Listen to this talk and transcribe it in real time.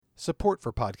Support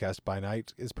for Podcast by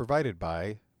Night is provided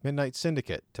by Midnight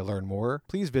Syndicate. To learn more,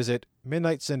 please visit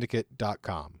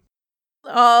midnightsyndicate.com.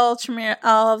 All Tremere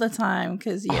all the time,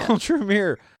 because yeah. All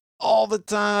Tremere all the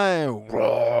time.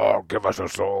 Whoa, give us a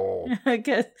soul.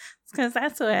 Because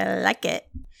that's what I like it.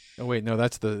 Oh wait, no,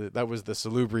 that was the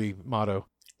Salubri motto.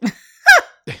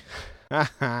 All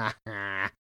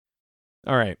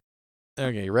right.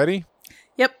 Okay, you ready?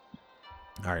 Yep.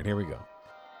 All right, here we go.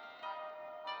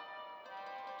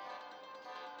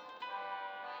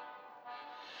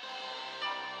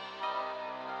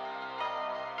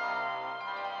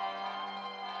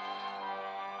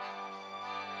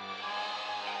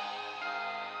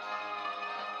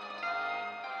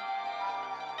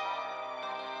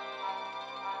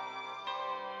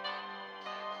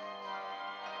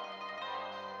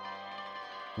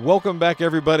 Welcome back,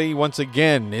 everybody. Once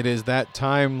again, it is that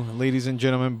time, ladies and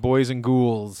gentlemen, boys and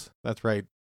ghouls. That's right.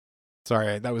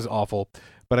 Sorry, that was awful,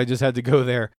 but I just had to go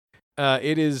there.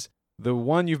 It is the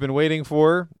one you've been waiting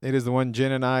for. It is the one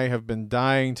Jen and I have been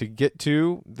dying to get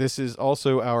to. This is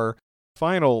also our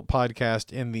final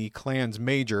podcast in the Clans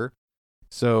Major.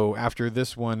 So after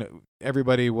this one,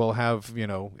 everybody will have,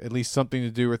 at least something to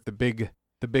do with the big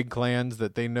clans,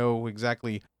 that they know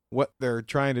exactly what they're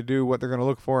trying to do, what they're going to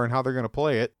look for, and how they're going to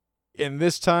play it. And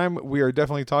this time, we are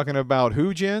definitely talking about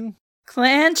who, Jen?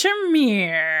 Clan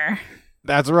Tremere.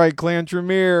 That's right, Clan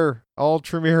Tremere. All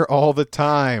Tremere all the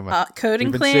time.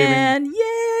 Coding Clan,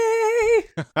 yay!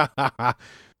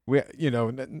 We,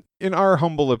 in our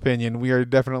humble opinion, we are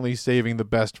definitely saving the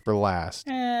best for last.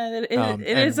 It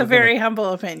is a very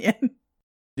humble opinion.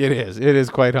 It is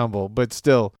quite humble, but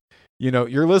still,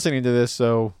 you're listening to this,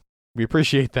 so we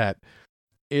appreciate that.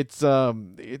 It's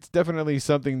definitely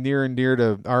something near and dear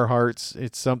to our hearts.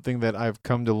 It's something that I've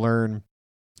come to learn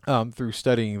through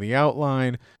studying the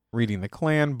outline, reading the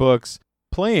clan books,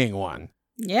 playing one.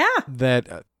 Yeah.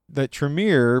 That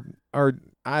Tremere are,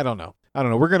 I don't know.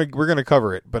 We're gonna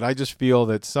cover it, but I just feel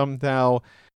that somehow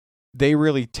they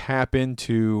really tap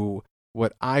into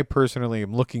what I personally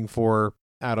am looking for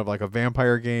out of like a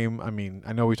vampire game. I mean,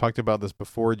 I know we talked about this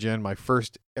before, Jen. My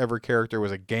first ever character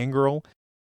was a gangrel.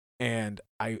 And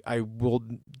I will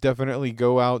definitely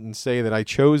go out and say that I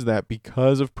chose that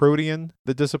because of Protean,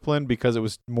 the discipline, because it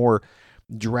was more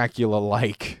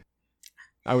Dracula-like.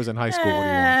 I was in high school. What do you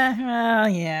want? Well,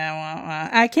 yeah.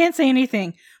 I can't say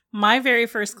anything. My very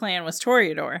first clan was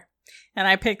Toreador. And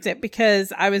I picked it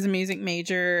because I was a music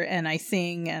major and I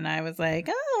sing. And I was like,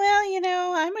 oh, well,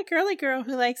 I'm a girly girl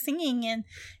who likes singing and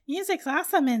music's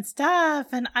awesome and stuff.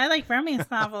 And I like romance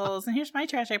novels. And here's my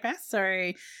tragic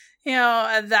backstory.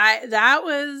 That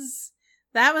was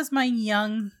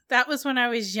when I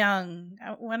was young.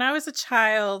 When I was a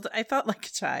child, I felt like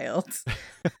a child.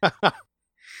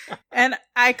 And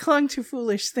I clung to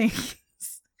foolish things.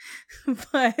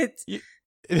 But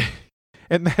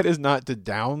and that is not to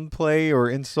downplay or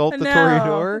insult the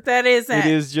Toreador. That isn't. It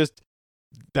is just,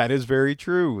 that is very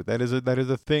true. That is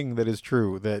a thing that is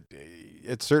true, that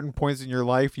at certain points in your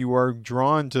life you are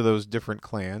drawn to those different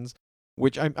clans.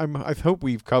 Which I hope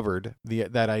we've covered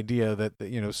that idea that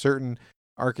certain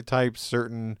archetypes,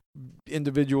 certain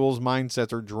individuals'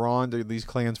 mindsets are drawn to these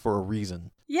clans for a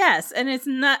reason. Yes, and it's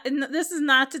not. And this is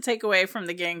not to take away from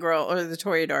the Gangrel or the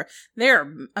Toreador.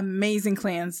 They're amazing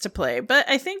clans to play, but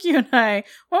I think you and I,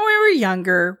 when we were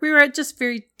younger, we were at just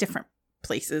very different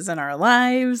places in our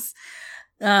lives.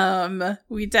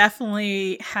 We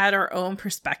definitely had our own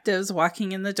perspectives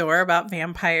walking in the door about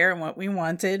vampire and what we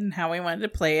wanted and how we wanted to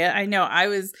play it. I know I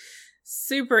was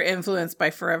super influenced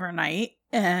by Forever Night,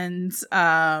 and so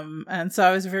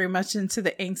I was very much into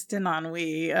the angst and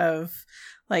ennui of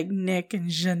like Nick and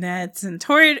Jeanette, and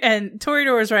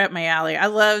Toreador was right up my alley. I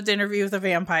loved Interview with a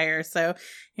Vampire, so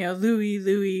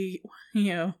Louis,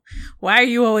 why are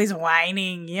you always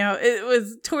whining?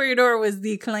 Toreador was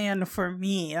the clan for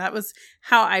me. That was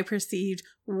how I perceived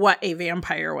what a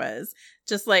vampire was.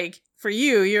 Just like for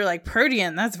you, you're like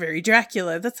Protean. That's very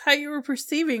Dracula. That's how you were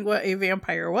perceiving what a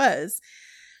vampire was.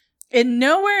 And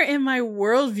nowhere in my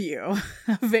worldview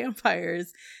of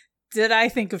vampires did I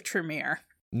think of Tremere.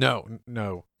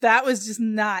 No. That was just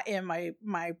not in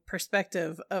my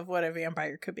perspective of what a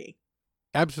vampire could be.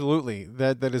 Absolutely.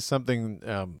 That is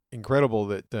something incredible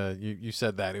that you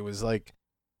said that. It was like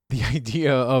the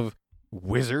idea of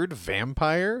wizard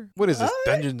vampire? What is this,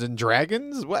 Dungeons and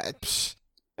Dragons? What? Psh,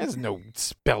 there's no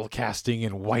spell casting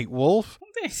in White Wolf.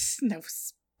 There's no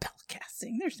spell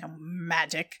casting. There's no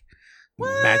magic.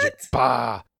 What? Magic.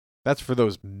 Bah. That's for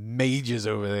those mages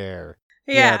over there.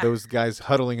 Yeah, those guys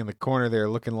huddling in the corner there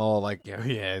looking all like, yeah,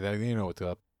 you know what's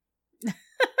up.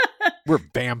 We're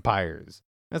vampires.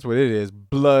 That's what it is.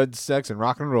 Blood, sex, and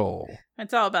rock and roll.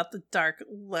 It's all about the dark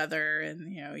leather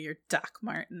and, your Doc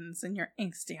Martens and your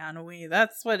angsty ennui.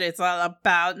 That's what it's all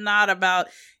about. Not about,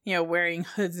 wearing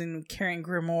hoods and carrying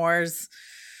grimoires.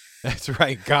 That's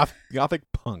right.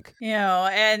 Gothic punk.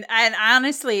 And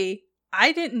honestly,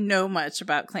 I didn't know much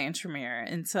about Clan Tremere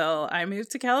until I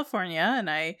moved to California and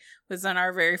I was in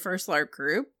our very first LARP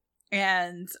group.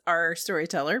 And our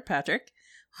storyteller, Patrick,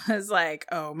 was like,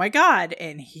 oh my God,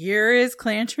 and here is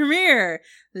Clan Tremere.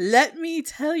 Let me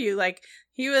tell you,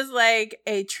 he was like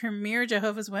a Tremere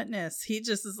Jehovah's Witness. He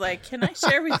just is like, can I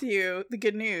share with you the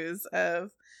good news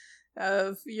of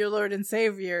your Lord and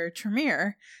Savior,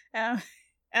 Tremere? And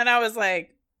I was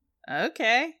like,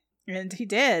 okay. And he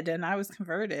did, and I was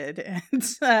converted.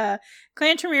 And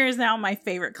Clan Tremere is now my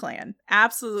favorite clan.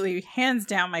 Absolutely, hands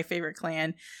down, my favorite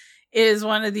clan. It is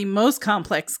one of the most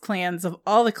complex clans of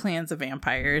all the clans of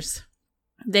vampires.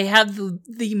 They have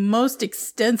the most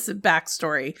extensive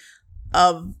backstory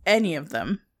of any of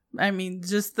them. I mean,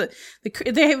 just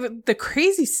they have the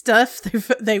crazy stuff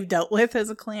they've dealt with as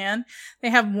a clan. They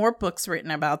have more books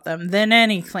written about them than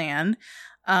any clan.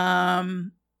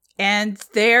 And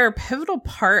they're a pivotal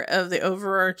part of the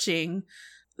overarching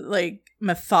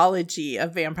mythology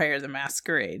of Vampire the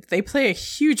Masquerade. They play a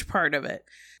huge part of it.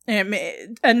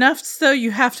 Enough so you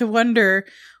have to wonder,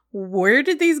 where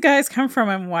did these guys come from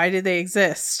and why did they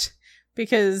exist?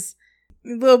 Because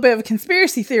a little bit of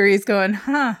conspiracy theory is going,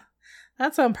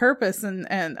 that's on purpose, and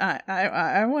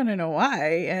I want to know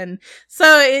why. And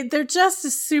so they're just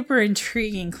a super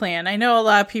intriguing clan. I know a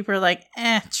lot of people are like,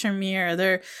 Tremere,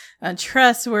 they're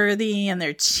untrustworthy and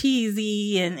they're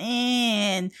cheesy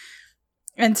and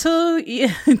until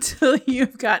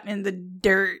you've gotten in the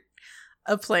dirt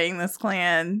of playing this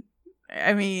clan.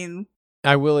 I mean,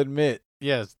 I will admit,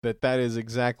 yes, that is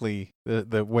exactly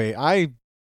the way I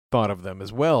thought of them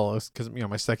as well, because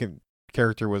my second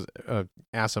character was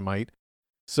Asimite.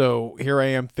 So here I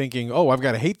am thinking, oh, I've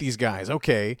got to hate these guys.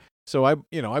 Okay. So I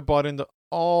bought into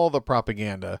all the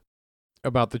propaganda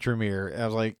about the Tremere. I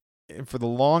was like, for the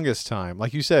longest time,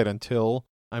 like you said, until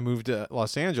I moved to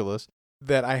Los Angeles,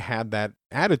 that I had that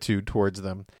attitude towards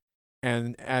them.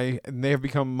 And they have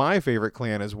become my favorite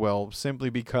clan as well, simply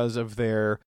because of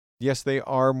yes, they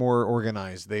are more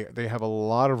organized. They have a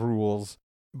lot of rules,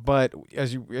 but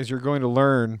as you're going to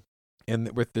learn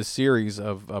with this series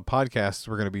of podcasts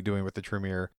we're going to be doing with the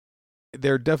Tremere,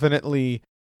 they're definitely,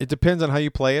 it depends on how you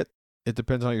play it. It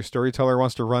depends on how your storyteller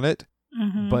wants to run it.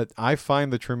 Mm-hmm. But I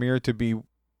find the Tremere to be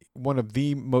one of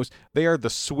the most, they are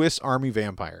the Swiss Army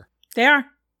vampire. They are.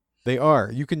 They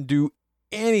are. You can do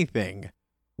anything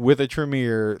with a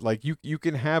Tremere. Like you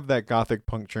can have that gothic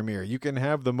punk Tremere. You can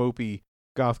have the mopey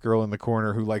goth girl in the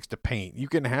corner who likes to paint. You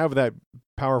can have that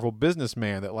powerful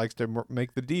businessman that likes to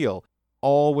make the deal,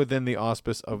 all within the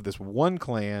auspice of this one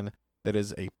clan that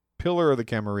is a pillar of the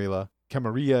Camarilla.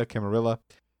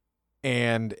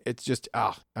 And it's just,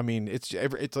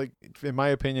 it's like, in my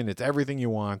opinion, it's everything you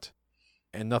want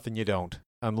and nothing you don't.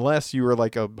 Unless you are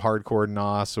like a hardcore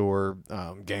Nos or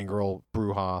Gangrel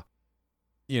Bruja,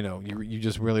 you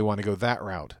just really want to go that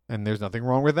route. And there's nothing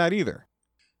wrong with that either.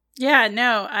 Yeah,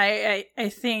 no, I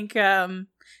think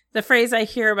the phrase I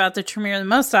hear about the Tremere the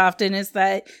most often is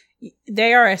that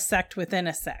they are a sect within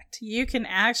a sect. You can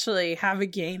actually have a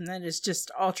game that is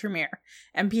just all Tremere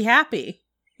and be happy.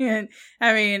 And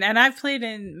I've played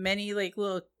in many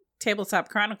little tabletop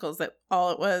chronicles that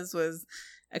all it was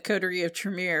a coterie of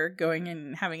Tremere going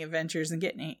and having adventures and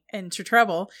getting into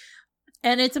trouble.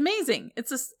 And it's amazing.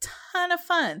 It's a ton of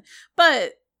fun.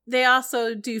 But they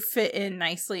also do fit in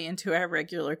nicely into our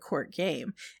regular court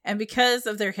game. And because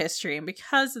of their history and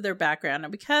because of their background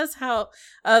and because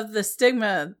of the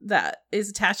stigma that is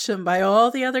attached to them by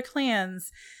all the other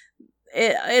clans,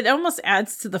 it almost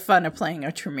adds to the fun of playing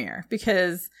a Tremere,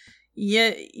 because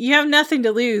you have nothing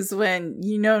to lose when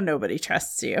nobody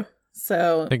trusts you.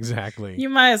 So exactly, you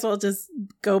might as well just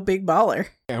go big baller.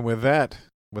 And with that,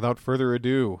 without further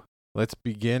ado, let's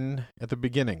begin at the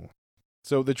beginning.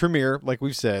 So the Tremere, like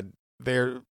we've said,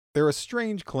 they're a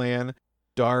strange clan,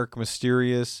 dark,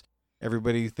 mysterious.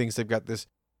 Everybody thinks they've got this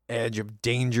edge of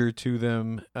danger to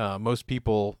them. Most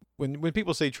people, when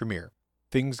people say Tremere,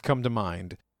 things come to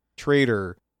mind: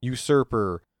 traitor,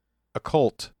 usurper,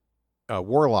 occult,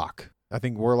 warlock. I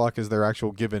think warlock is their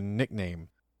actual given nickname.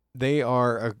 They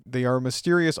are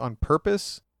mysterious on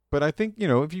purpose, but I think,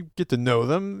 if you get to know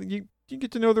them, you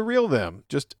get to know the real them.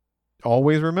 Just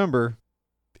always remember,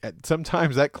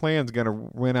 sometimes that clan's going to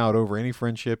win out over any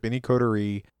friendship, any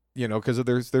coterie, because of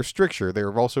their stricture.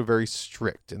 They're also very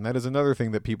strict. And that is another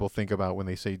thing that people think about when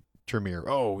they say Tremere.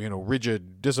 Oh,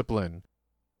 rigid discipline.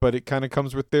 but it kind of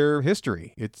comes with their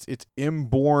history. It's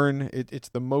inborn. It's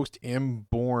the most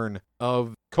inborn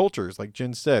of cultures. Like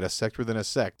Jen said, a sect within a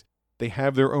sect. They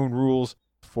have their own rules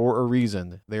for a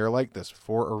reason. They are like this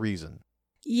for a reason.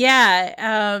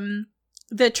 Yeah.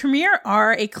 The Tremere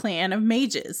are a clan of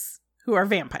mages who are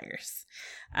vampires.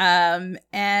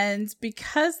 And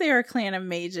because they are a clan of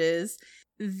mages,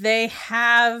 they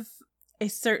have a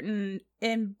certain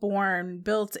inborn,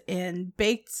 built-in,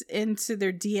 baked into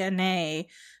their DNA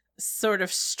sort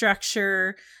of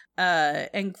structure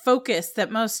and focus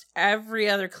that most every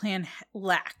other clan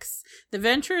lacks. The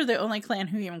Ventrue are the only clan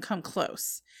who even come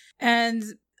close. And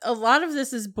a lot of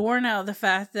this is born out of the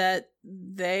fact that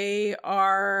they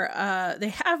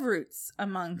have roots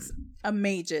amongst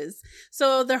mages.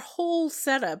 So their whole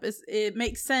setup it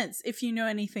makes sense if you know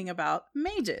anything about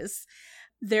mages.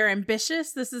 They're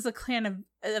ambitious. This is a clan of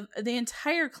the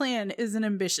entire clan is an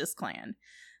ambitious clan.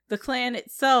 The clan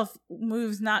itself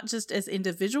moves not just as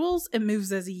individuals, it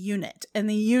moves as a unit, and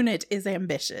the unit is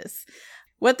ambitious.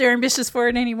 What they're ambitious for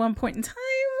at any one point in time,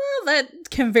 well, that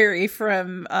can vary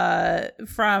from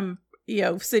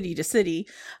city to city,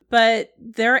 but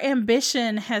their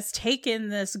ambition has taken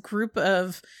this group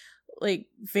of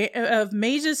of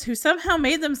mages who somehow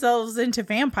made themselves into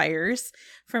vampires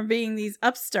from being these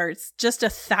upstarts just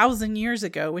 1,000 years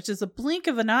ago, which is a blink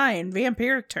of an eye in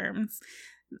vampiric terms.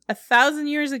 1,000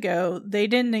 years ago, they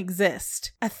didn't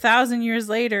exist. 1,000 years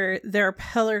later, they're a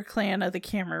pillar clan of the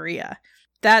Camarilla.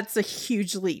 That's a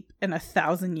huge leap in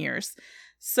 1,000 years.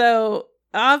 So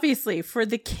obviously, for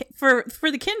the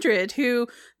kindred, who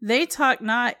they talk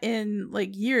not in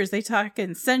like years, they talk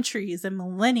in centuries and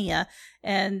millennia,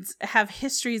 and have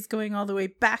histories going all the way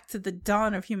back to the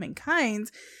dawn of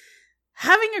humankind.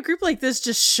 Having a group like this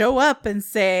just show up and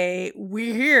say,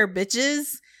 "We're here,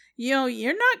 bitches,"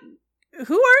 you're not.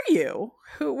 Who are you?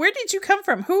 Where did you come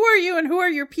from? Who are you, and who are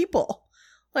your people?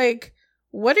 Like,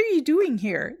 what are you doing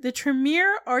here? The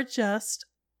Tremere are just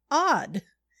odd.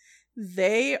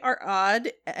 They are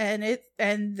odd,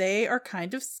 and they are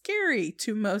kind of scary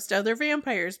to most other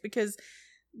vampires because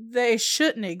they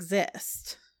shouldn't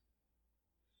exist.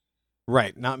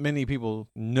 Right. Not many people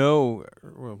know,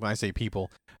 when I say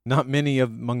people, not many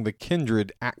among the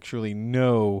kindred actually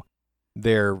know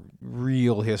their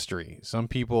real history. Some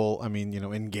people,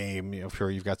 in game, sure,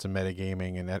 you've got some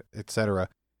metagaming and that, etc.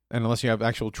 And unless you have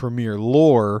actual Tremere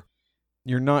lore,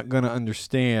 you're not going to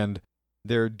understand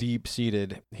their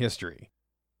deep-seated history.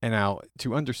 And now,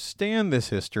 to understand this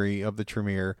history of the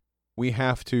Tremere, we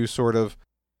have to sort of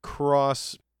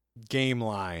cross game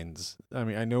lines.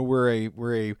 I know we're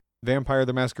a Vampire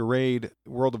the Masquerade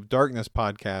World of Darkness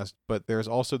podcast, but there's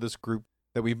also this group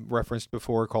that we referenced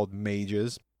before called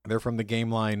Mages. They're from the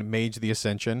game line Mage the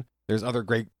Ascension. There's other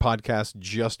great podcasts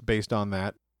just based on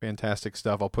that. Fantastic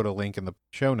stuff. I'll put a link in the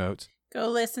show notes. Go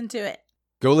listen to it.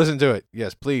 Go listen to it.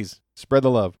 Yes, please. Spread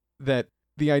the love. That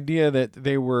the idea that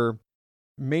they were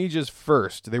mages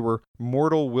first, they were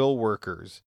mortal will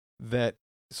workers that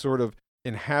sort of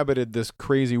inhabited this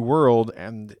crazy world,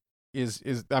 and is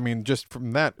just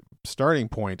from that starting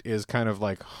point is kind of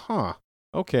like,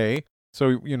 okay.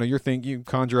 So, you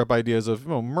conjure up ideas of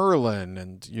Merlin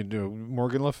and,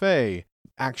 Morgan Le Fay,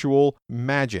 actual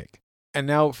magic. And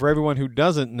now for everyone who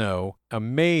doesn't know, a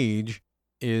mage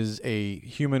is a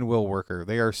human will worker.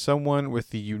 They are someone with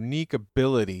the unique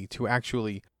ability to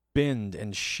actually bend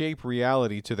and shape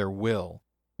reality to their will.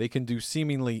 They can do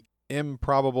seemingly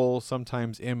improbable,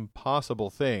 sometimes impossible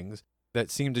things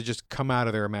that seem to just come out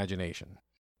of their imagination.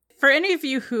 For any of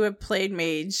you who have played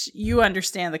Mage, you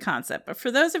understand the concept. But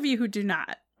for those of you who do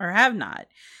not or have not,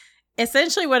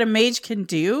 essentially what a mage can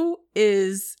do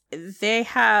is they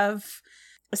have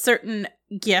certain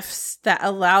gifts that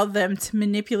allow them to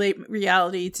manipulate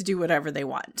reality to do whatever they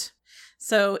want.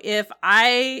 So if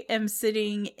I am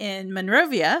sitting in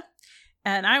Monrovia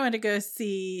and I want to go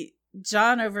see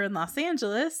John over in Los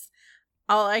Angeles,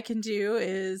 all I can do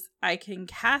is I can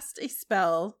cast a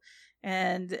spell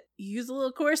and use a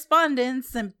little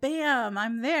correspondence, and bam,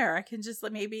 I'm there. I can just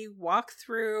maybe walk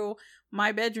through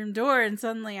my bedroom door and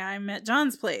suddenly I'm at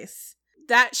John's place.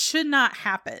 That should not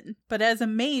happen. But as a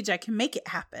mage, I can make it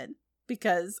happen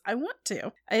because I want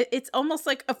to. It's almost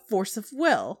like a force of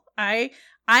will. I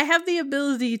have the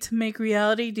ability to make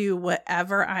reality do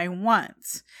whatever I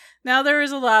want. Now, there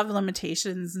is a lot of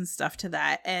limitations and stuff to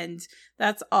that, and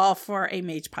that's all for a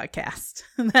mage podcast.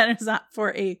 That is not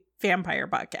for a vampire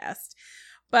podcast.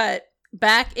 But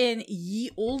back in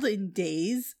ye olden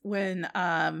days, when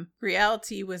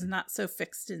reality was not so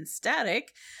fixed and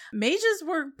static, mages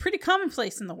were pretty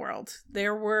commonplace in the world.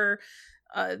 There were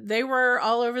They were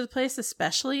all over the place,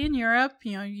 especially in Europe.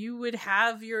 You know, you would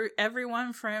have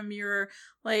everyone from your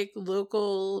like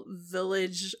local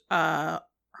village,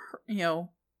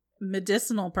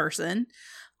 medicinal person,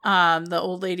 the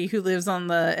old lady who lives on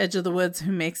the edge of the woods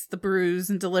who makes the brews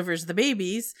and delivers the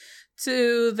babies,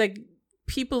 to the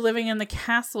people living in the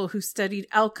castle who studied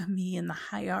alchemy and the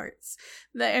high arts.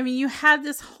 You had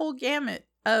this whole gamut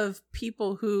of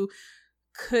people who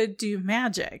could do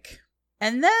magic.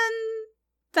 And then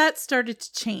that started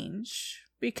to change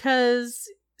because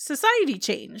society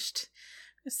changed.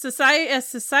 As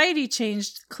society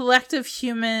changed, collective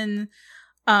human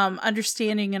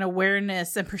understanding and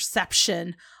awareness and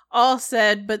perception all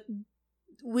said, but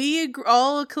we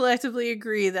all collectively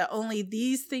agree that only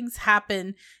these things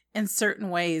happen in certain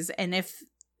ways. And if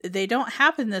they don't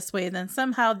happen this way, then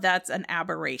somehow that's an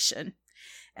aberration.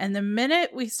 And the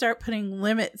minute we start putting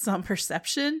limits on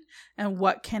perception and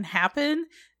what can happen,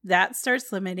 that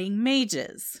starts limiting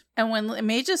mages. And when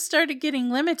mages started getting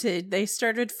limited, they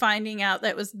started finding out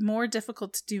that it was more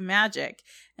difficult to do magic.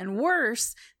 And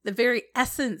worse, the very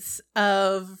essence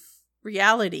of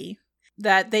reality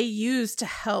that they used to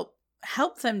help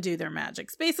them do their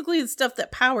magics, basically the stuff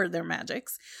that powered their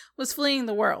magics, was fleeing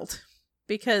the world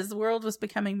because the world was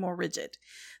becoming more rigid.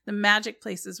 The magic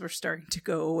places were starting to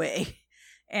go away.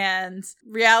 And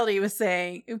reality was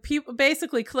saying,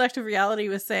 collective reality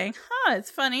was saying,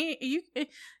 it's funny,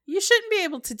 you shouldn't be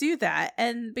able to do that.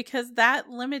 And because that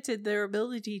limited their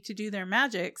ability to do their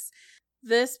magics,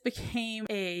 this became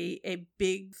a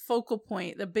big focal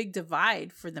point, a big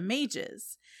divide for the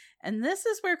mages. And this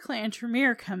is where Clan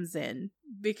Tremere comes in,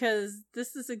 because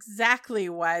this is exactly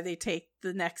why they take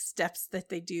the next steps that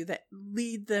they do that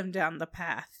lead them down the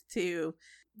path to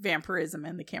vampirism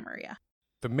and the Camarilla.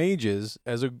 The mages,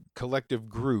 as a collective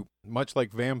group, much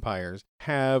like vampires,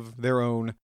 have their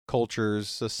own cultures,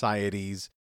 societies,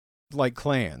 like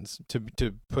clans,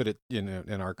 to put it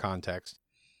in our context.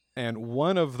 And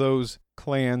one of those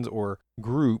clans or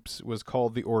groups was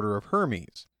called the Order of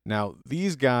Hermes. Now,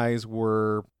 these guys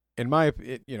were,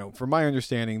 from my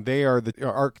understanding, they are the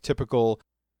archetypical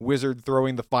wizard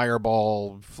throwing the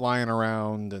fireball, flying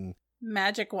around, and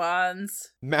magic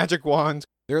wands.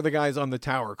 They're the guys on the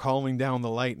tower calling down the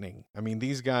lightning. I mean,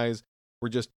 these guys were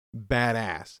just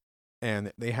badass.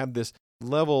 And they had this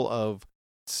level of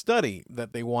study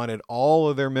that they wanted all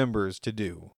of their members to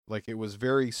do. Like, it was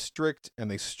very strict,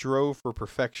 and they strove for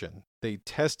perfection. They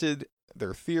tested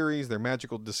their theories, their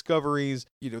magical discoveries.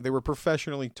 They were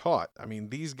professionally taught. I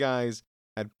mean, these guys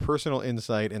had personal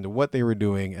insight into what they were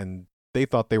doing, and they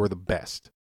thought they were the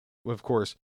best. Of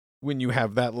course, when you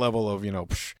have that level of,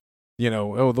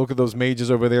 oh, look at those mages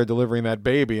over there delivering that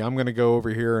baby, I'm going to go over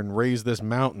here and raise this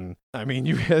mountain. I mean,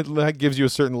 that gives you a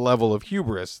certain level of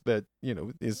hubris that,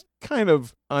 is kind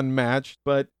of unmatched.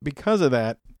 But because of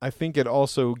that, I think it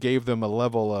also gave them a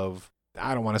level of,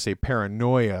 I don't want to say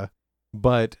paranoia,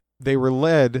 but they were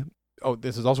led,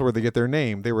 this is also where they get their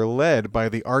name, they were led by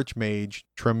the Archmage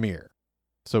Tremere.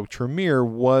 So Tremere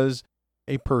was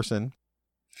a person.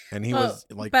 And he was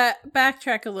like...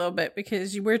 backtrack a little bit,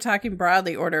 because you were talking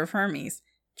broadly Order of Hermes.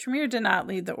 Tremere did not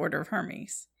lead the Order of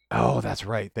Hermes. Oh, that's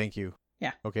right. Thank you.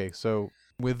 Yeah. Okay, so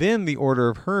within the Order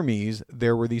of Hermes,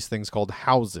 there were these things called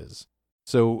houses.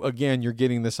 So again, you're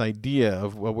getting this idea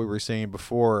of what we were saying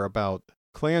before about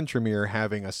Clan Tremere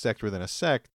having a sect within a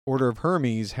sect. Order of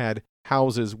Hermes had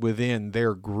houses within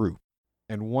their group.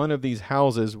 And one of these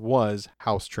houses was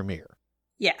House Tremere.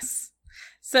 Yes.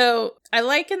 So I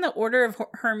liken the Order of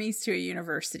Hermes to a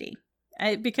university,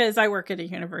 because I work at a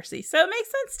university. So it makes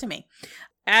sense to me.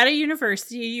 At a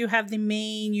university, you have the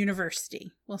main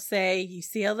university. We'll say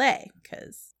UCLA,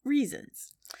 because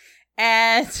reasons.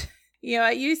 And,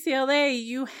 at UCLA,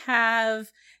 you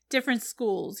have different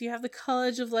schools. You have the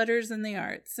College of Letters and the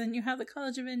Arts, and you have the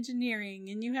College of Engineering,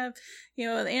 and you have, the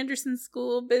Anderson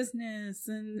School of Business,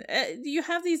 and you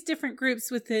have these different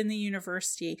groups within the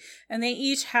university, and they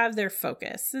each have their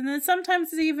focus. And then sometimes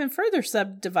it's even further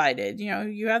subdivided.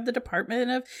 You have the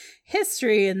Department of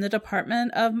History and the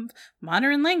Department of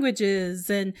Modern Languages,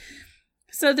 and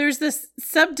so there's this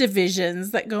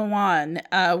subdivisions that go on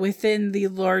within the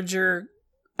larger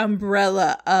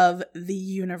umbrella of the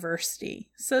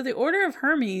university. So the Order of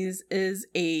Hermes is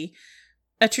a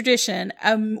tradition,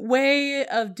 a way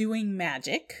of doing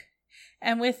magic.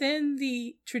 And within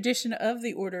the tradition of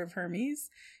the Order of Hermes,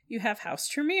 you have House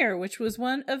Tremere, which was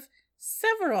one of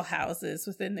several houses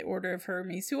within the Order of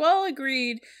Hermes who all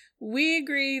we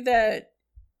agree that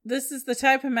this is the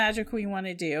type of magic we want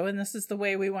to do, and this is the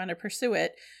way we want to pursue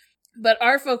it. But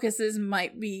our focuses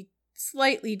might be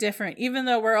slightly different, even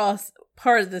though we're all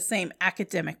part of the same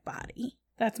academic body.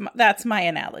 That's my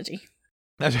analogy.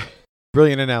 That's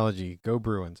brilliant analogy. Go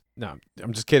Bruins. No,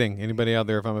 I'm just kidding. Anybody out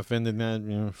there, if I'm offended,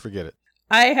 man, forget it.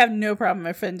 I have no problem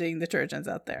offending the Trojans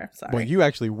out there. Sorry. Well, you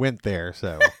actually went there,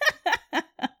 so.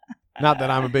 Not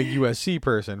that I'm a big USC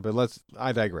person, but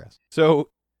I digress. So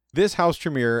this House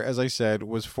Tremere, as I said,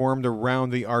 was formed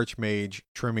around the Archmage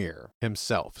Tremere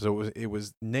himself. So it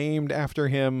was named after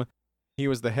him. He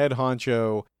was the head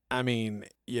honcho. I mean,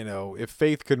 if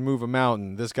Faith could move a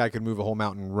mountain, this guy could move a whole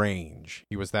mountain range.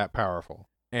 He was that powerful.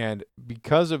 And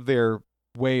because of their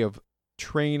way of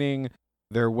training,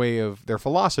 their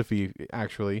philosophy,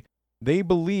 actually, they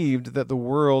believed that the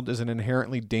world is an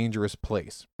inherently dangerous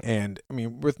place. And, I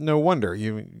mean, with no wonder,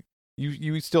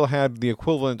 you still had the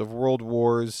equivalent of world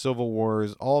wars, civil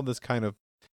wars, all this kind of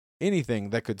anything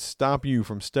that could stop you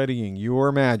from studying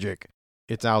your magic.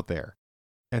 It's out there.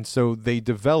 And so they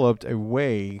developed a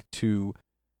way to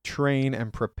train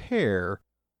and prepare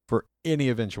for any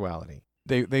eventuality.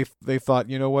 They thought,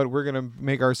 you know what, we're going to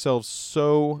make ourselves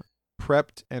so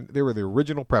prepped, and they were the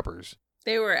original preppers.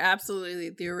 They were absolutely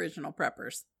the original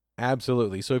preppers.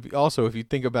 Absolutely. So if you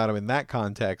think about them in that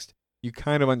context, you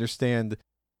kind of understand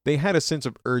they had a sense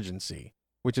of urgency,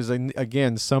 which is,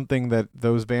 again, something that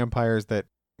those vampires that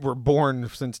were born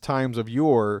since times of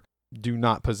yore do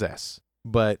not possess.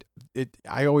 But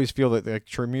I always feel that the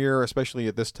Tremere, especially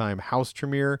at this time, House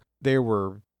Tremere, they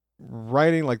were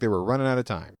writing like they were running out of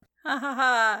time. Ha ha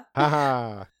ha. Ha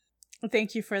ha.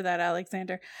 Thank you for that,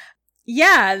 Alexander.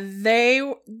 Yeah,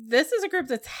 this is a group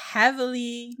that's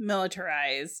heavily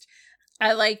militarized.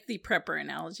 I like the prepper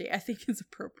analogy. I think it's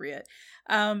appropriate.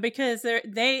 Because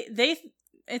they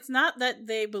it's not that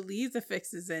they believe the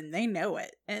fix is in, they know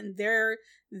it. And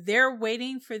they're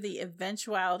waiting for the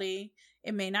eventuality.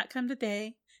 It may not come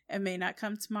today, it may not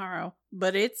come tomorrow,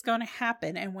 but it's going to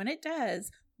happen. And when it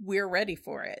does, we're ready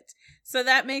for it. So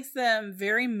that makes them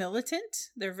very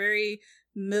militant. They're very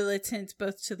militant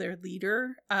both to their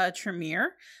leader,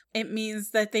 Tremere. It means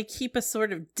that they keep a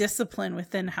sort of discipline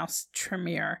within House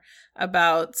Tremere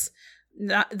about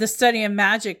not the study of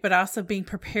magic, but also being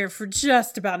prepared for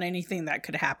just about anything that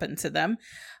could happen to them.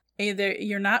 Either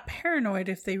you're not paranoid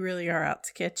if they really are out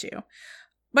to get you.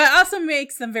 But it also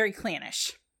makes them very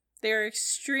clannish. They're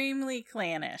extremely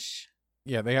clannish.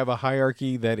 Yeah, they have a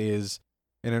hierarchy that is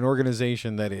in an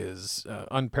organization that is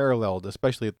unparalleled,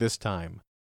 especially at this time.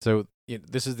 So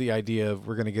this is the idea of,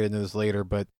 we're going to get into this later,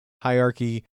 but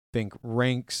hierarchy, think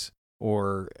ranks,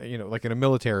 or, like in a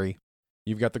military,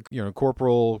 you've got the,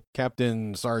 corporal,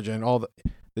 captain, sergeant, all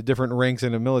the different ranks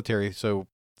in a military. So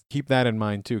keep that in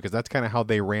mind too, because that's kind of how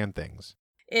they ran things.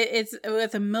 It's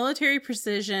with a military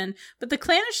precision, but the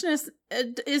clannishness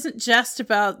isn't just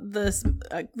about this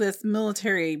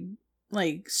military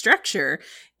structure.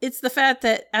 It's the fact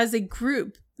that as a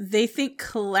group, they think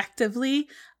collectively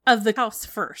of the house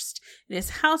first. It is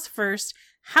house first,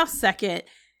 house second,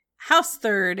 house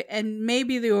third, and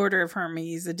maybe the Order of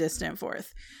Hermes a distant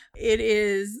fourth. It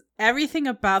is, everything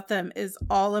about them is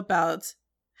all about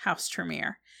House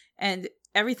Tremere, and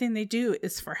everything they do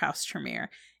is for House Tremere.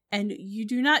 And you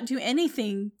do not do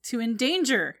anything to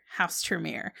endanger House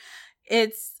Tremere.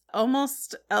 It's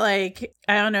almost like,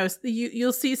 I don't know,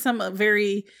 you'll see some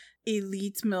very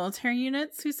elite military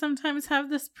units who sometimes have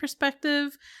this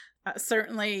perspective.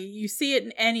 Certainly, you see it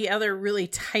in any other really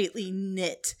tightly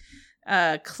knit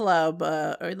club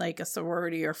or like a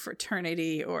sorority or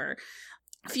fraternity or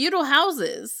feudal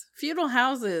houses. Feudal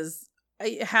houses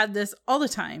had this all the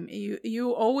time.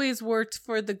 You always worked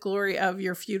for the glory of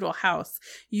your feudal house.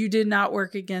 You did not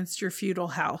work against your feudal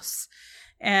house.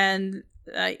 And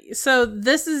so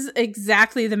this is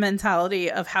exactly the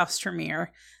mentality of House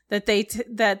Tremere that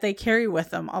they carry with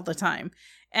them all the time.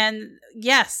 And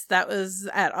yes, that was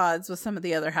at odds with some of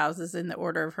the other houses in the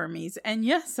Order of Hermes. And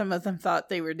yes, some of them thought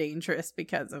they were dangerous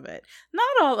because of it. Not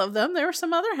all of them. There were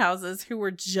some other houses who were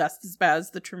just as bad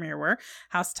as the Tremere were.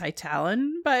 House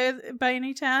Tytalan, by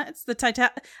any chance.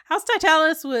 House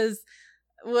Tytalus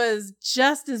was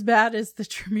just as bad as the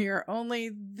Tremere,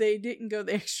 only they didn't go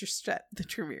the extra step the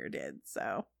Tremere did.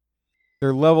 So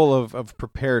their level of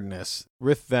preparedness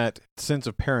with that sense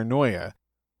of paranoia,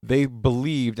 they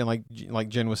believed, and like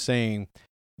Jen was saying,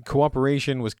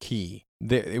 cooperation was key.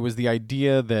 It was the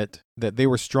idea that they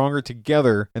were stronger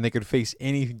together and they could face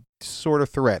any sort of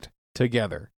threat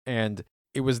together. And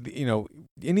it was,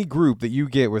 any group that you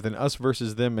get with an us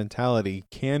versus them mentality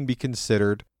can be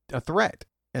considered a threat.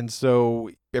 And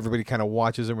so everybody kind of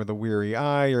watches them with a weary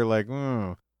eye, or like,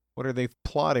 what are they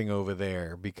plotting over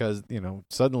there? Because,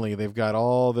 suddenly they've got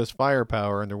all this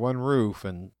firepower under one roof,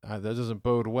 and that doesn't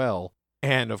bode well.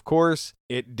 And of course,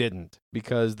 it didn't,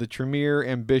 because the Tremere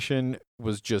ambition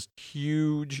was just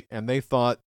huge, and they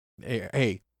thought,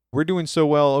 hey, we're doing so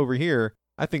well over here,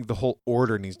 I think the whole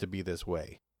order needs to be this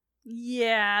way.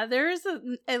 Yeah, there is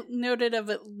a noted of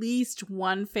at least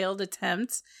one failed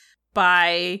attempt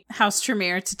by House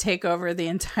Tremere to take over the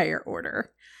entire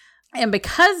order. And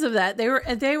because of that,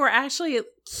 they were actually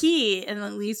key in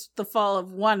at least the fall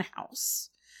of one house.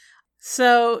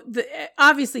 So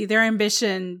obviously their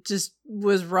ambition just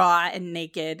was raw and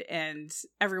naked, and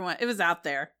everyone, it was out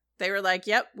there. They were like,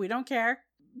 yep, we don't care.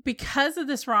 Because of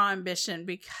this raw ambition,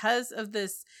 because of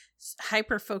this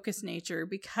hyper-focused nature,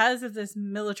 because of this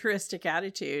militaristic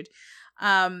attitude,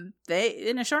 they,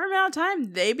 in a short amount of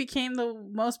time, they became the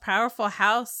most powerful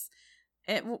house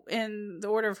in the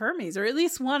Order of Hermes, or at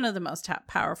least one of the most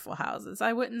powerful houses.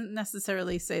 I wouldn't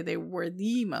necessarily say they were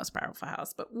the most powerful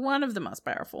house, but one of the most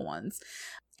powerful ones.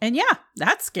 And yeah,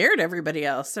 that scared everybody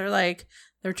else. They're like,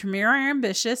 their Tremere are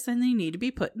ambitious and they need to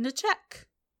be put into check.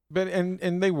 But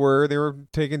and they were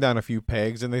taking down a few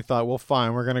pegs, and they thought, well,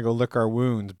 fine, we're gonna go lick our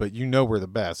wounds, but we're the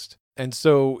best. And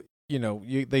so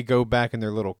they go back in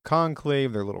their little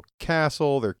conclave, their little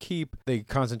castle, their keep. They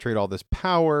concentrate all this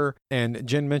power. And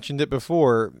Jen mentioned it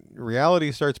before.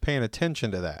 Reality starts paying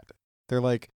attention to that. They're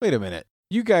like, wait a minute.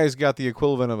 You guys got the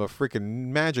equivalent of a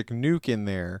freaking magic nuke in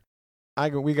there.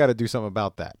 We got to do something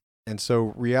about that. And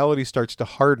so reality starts to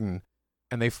harden,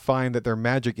 and they find that their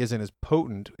magic isn't as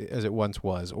potent as it once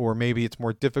was. Or maybe it's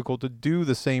more difficult to do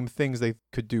the same things they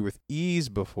could do with ease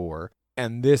before.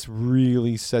 And this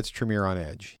really sets Tremere on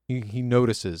edge. He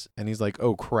notices, and he's like,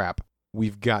 oh, crap,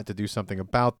 we've got to do something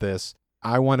about this.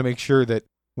 I want to make sure that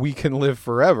we can live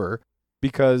forever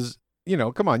because,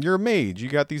 come on, you're a mage. You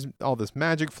got all this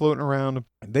magic floating around.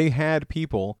 They had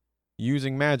people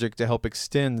using magic to help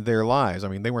extend their lives. I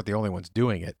mean, they weren't the only ones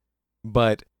doing it.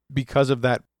 But because of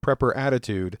that prepper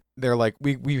attitude, they're like,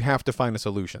 we have to find a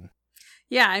solution.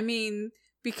 Yeah, I mean,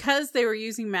 because they were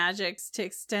using magics to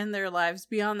extend their lives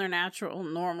beyond their natural,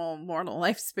 normal, mortal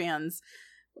lifespans,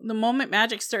 the moment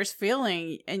magic starts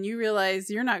failing and you realize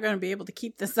you're not going to be able to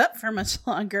keep this up for much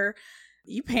longer,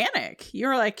 you panic.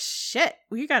 You're like, shit,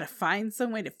 we got to find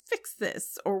some way to fix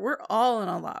this or we're all in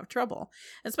a lot of trouble.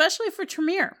 Especially for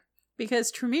Tremere,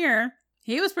 because Tremere,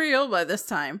 he was pretty old by this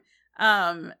time.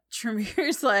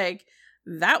 Tremere's like,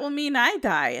 that will mean I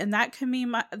die, and that can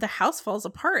mean the house falls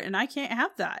apart, and I can't have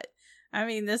that. I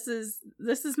mean, this is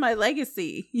my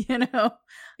legacy, I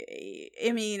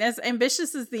mean, as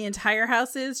ambitious as the entire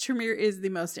house is, Tremere is the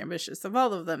most ambitious of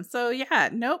all of them. So yeah,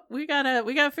 nope, we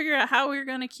gotta figure out how we're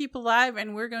gonna keep alive,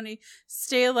 and we're gonna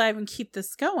stay alive and keep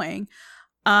this going.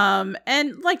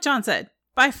 And like John said,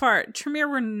 by far, Tremere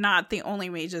were not the only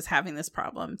mages having this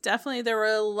problem. Definitely, there were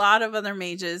a lot of other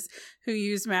mages who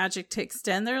used magic to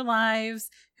extend their lives,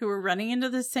 who were running into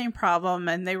the same problem,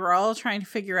 and they were all trying to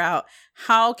figure out,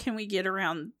 how can we get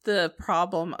around the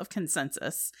problem of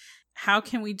consensus? How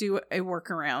can we do a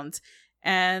workaround?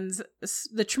 And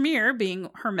the Tremere, being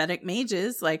hermetic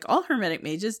mages, like all hermetic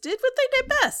mages, did what they did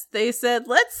best. They said,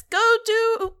 let's go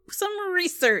do some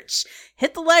research,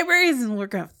 hit the libraries, and we're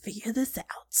going to figure this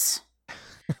out.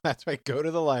 That's right. Go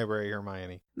to the library,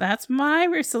 Hermione. That's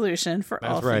my solution for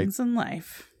all things in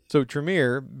life. So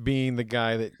Tremere, being the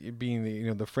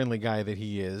friendly guy that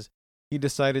he is, he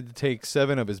decided to take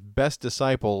 7 of his best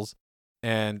disciples,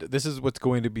 and this is what's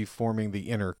going to be forming the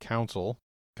inner council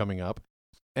coming up.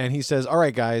 And he says, all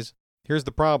right, guys, here's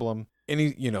the problem.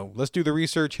 And let's do the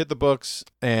research, hit the books,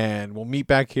 and we'll meet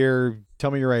back here.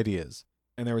 Tell me your ideas.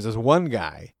 And there was this one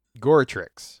guy,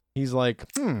 Goratrix. He's like,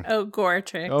 Oh,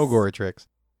 Goratrix.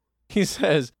 He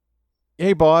says,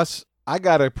 hey, boss, I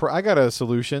got a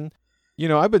solution.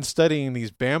 I've been studying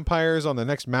these vampires on the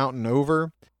next mountain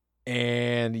over,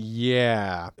 and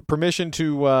yeah, permission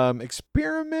to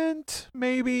experiment,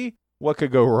 maybe? What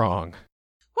could go wrong?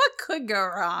 What could go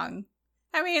wrong?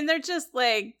 I mean, they're just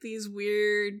like these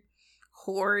weird,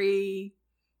 hoary,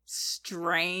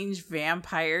 strange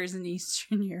vampires in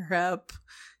Eastern Europe.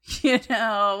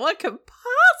 What could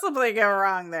possibly go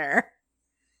wrong there?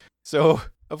 So,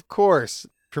 of course,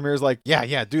 Tremere's like,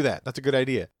 yeah, do that. That's a good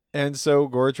idea. And so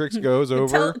Goratrix goes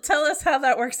over. Tell us how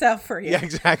that works out for you. Yeah,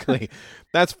 exactly.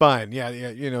 That's fine. Yeah.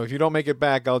 If you don't make it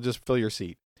back, I'll just fill your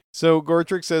seat. So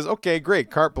Goratrix says, okay,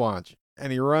 great, carte blanche.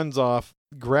 And he runs off,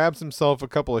 grabs himself a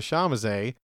couple of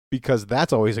Chamazet, because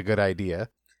that's always a good idea.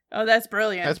 Oh, that's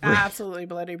brilliant. Absolutely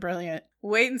bloody brilliant.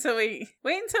 Wait until we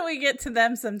get to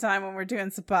them sometime when we're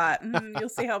doing Sabbat. You'll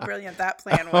see how brilliant that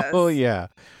plan was. Oh, yeah.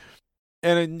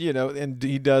 And, and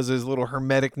he does his little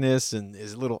hermeticness and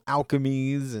his little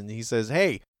alchemies. And he says,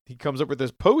 hey, he comes up with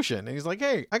this potion. And he's like,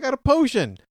 hey, I got a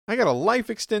potion. I got a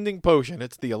life-extending potion.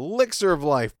 It's the elixir of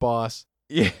life, boss.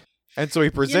 Yeah. And so he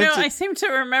presents I seem to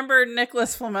remember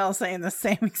Nicholas Flamel saying the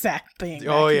same exact thing.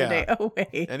 Oh, back yeah. in the day. Oh,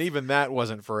 wait. And even that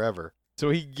wasn't forever. So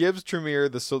he gives Tremere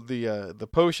the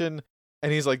potion,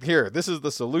 and he's like, here, this is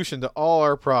the solution to all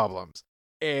our problems.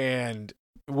 And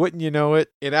wouldn't you know it,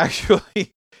 it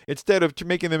actually, instead of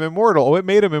making them immortal, it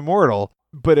made him immortal,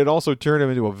 but it also turned him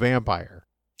into a vampire.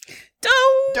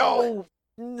 No.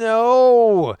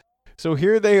 So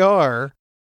here they are.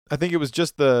 I think it was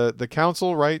just the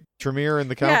council, right? Tremere and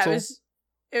the council. Yeah,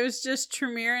 it was just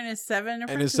Tremere and his 7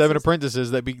 apprentices. And his 7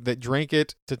 apprentices that drank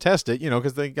it to test it,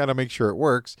 because they got to make sure it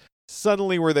works.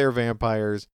 Suddenly we're there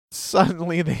vampires.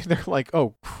 Suddenly they're like,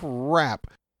 oh, crap.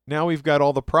 Now we've got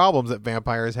all the problems that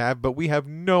vampires have, but we have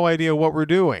no idea what we're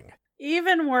doing.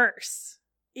 Even worse.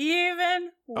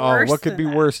 Oh, what could be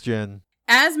worse, Jen?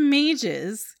 As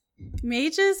mages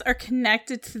are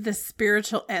connected to the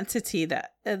spiritual entity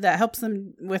that helps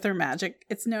them with their magic.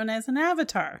 It's known as an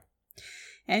avatar.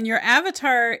 And your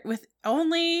avatar, with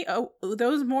only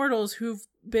those mortals who've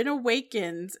been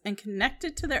awakened and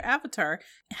connected to their avatar,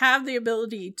 have the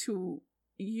ability to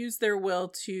use their will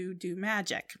to do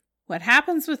magic. What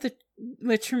happens with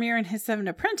Tremere and his 7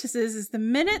 apprentices is the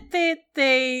minute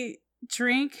they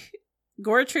drink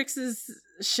Goratrix's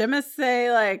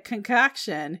Shimase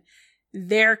concoction,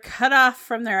 they're cut off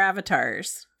from their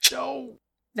avatars. No.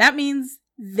 That means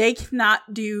they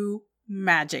cannot do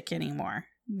magic anymore.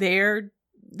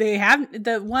 They have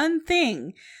the one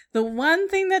thing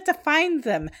that defined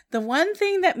them, the one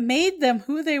thing that made them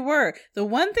who they were, the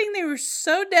one thing they were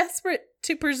so desperate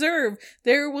to preserve,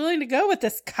 they were willing to go with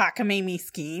this cockamamie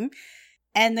scheme,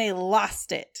 and they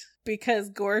lost it because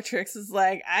Goratrix is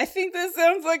like, I think this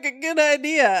sounds like a good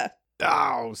idea.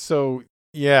 Oh, so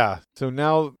yeah. So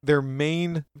now their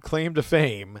main claim to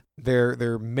fame,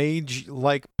 their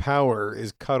mage-like power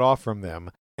is cut off from them.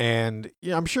 And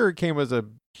yeah, I'm sure it came as a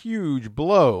huge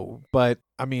blow, but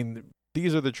I mean,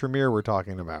 these are the Tremere we're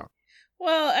talking about.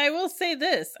 Well, I will say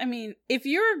this. I mean, if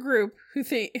you're a group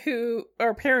who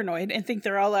are paranoid and think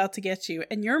they're all out to get you,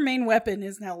 and your main weapon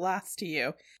is now lost to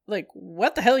you, like,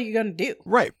 what the hell are you going to do?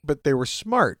 Right, but they were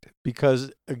smart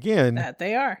because, again, that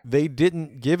they are. They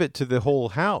didn't give it to the whole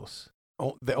house.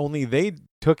 Only they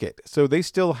took it. So they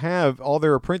still have, all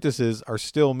their apprentices are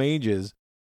still mages.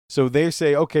 So they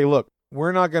say, okay, look,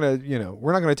 we're not going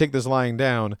to take this lying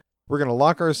down. We're going to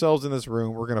lock ourselves in this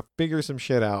room. We're going to figure some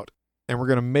shit out. And we're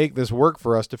going to make this work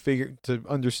for us to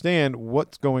understand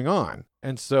what's going on.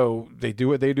 And so they do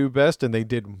what they do best, and they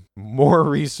did more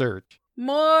research.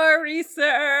 More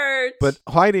research! But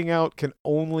hiding out can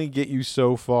only get you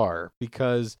so far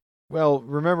because, well,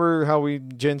 remember how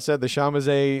Jen said the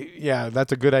Shamaze, yeah,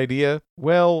 that's a good idea?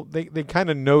 Well, they kind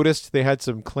of noticed they had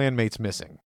some clanmates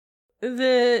missing.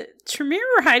 The Tremere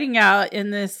were hiding out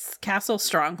in this castle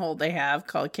stronghold they have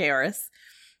called Chaos.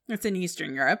 It's in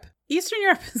Eastern Europe. Eastern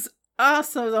Europe is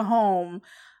also the home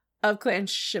of Clan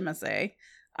Shimase.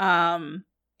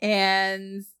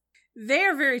 And they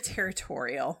are very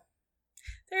territorial.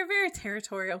 They're a very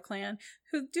territorial clan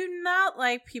who do not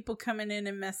like people coming in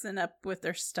and messing up with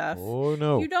their stuff. Oh,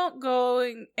 no. You don't go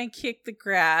and kick the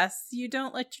grass. You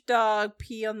don't let your dog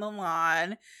pee on the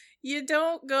lawn. You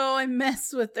don't go and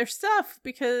mess with their stuff,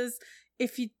 because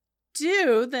if you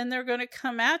do, then they're going to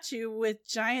come at you with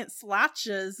giant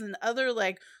slotches and other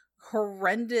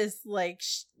horrendous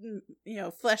flesh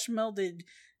melded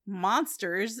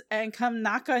monsters and come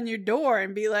knock on your door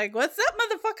and be like, what's up,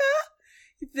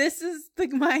 motherfucker? This is the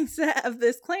mindset of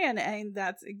this clan, and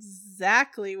that's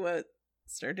exactly what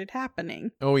started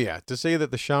happening. Oh yeah, to say that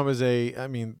the Shamaze, I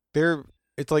mean,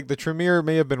 it's like the Tremere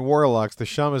may have been warlocks, the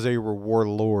Shamaze were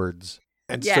warlords.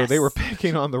 And so they were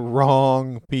picking on the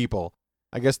wrong people.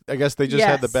 I guess they just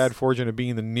had the bad fortune of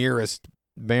being the nearest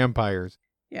vampires.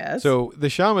 Yes. So the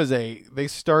Shamaze, they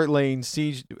start laying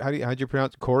siege. How'd you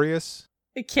pronounce it?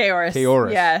 Chaos?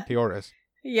 Chaos. Yeah. Chaos.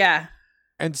 Yeah.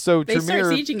 And so they Tremere,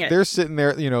 start sieging it. They're sitting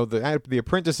there, the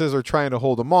apprentices are trying to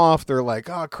hold them off. They're like,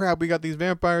 oh crap, we got these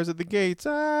vampires at the gates.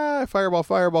 Fireball,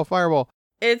 fireball, fireball.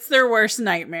 It's their worst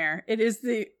nightmare. It is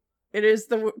the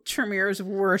Tremere's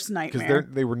worst nightmare.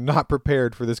 Because they were not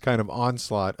prepared for this kind of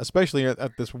onslaught, especially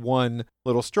at this one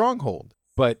little stronghold.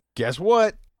 But guess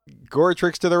what?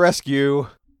 Goratrix to the rescue.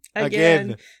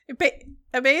 Again.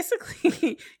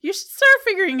 Basically, you should start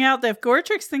figuring out that if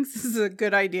Goratrix thinks this is a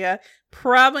good idea,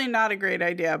 probably not a great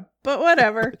idea, but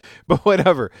whatever. But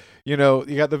whatever. You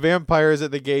got the vampires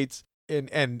at the gates, and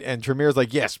Tremere's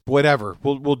like, yes, whatever.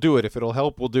 We'll do it. If it'll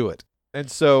help, we'll do it. And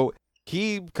so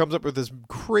he comes up with this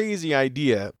crazy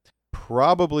idea,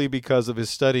 probably because of his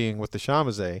studying with the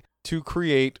Shamaze, to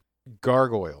create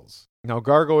gargoyles. Now,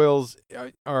 gargoyles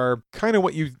are kind of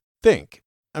what you think.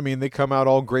 I mean, they come out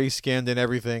all gray-skinned and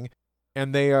everything,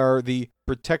 and they are the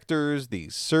protectors, the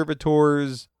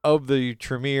servitors of the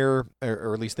Tremere,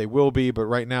 or at least they will be, but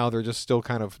right now they're just still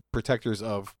kind of protectors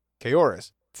of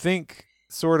Chaoris. Think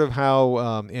sort of how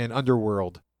in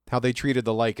Underworld, how they treated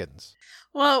the Lycans.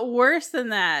 Well, worse than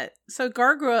that. So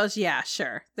gargoyles, yeah,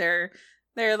 sure. They're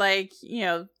like,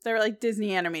 they're like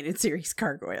Disney animated series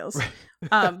gargoyles.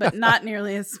 But not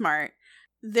nearly as smart.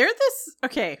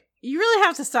 Okay, you really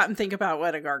have to stop and think about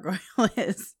what a gargoyle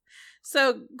is.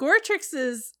 So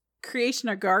Goretrix's creation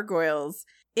of gargoyles,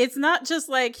 it's not just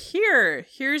like,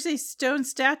 here's a stone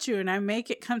statue and I make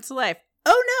it come to life.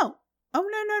 Oh no.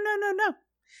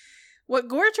 What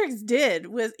Goretrix did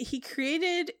was he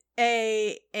created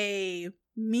a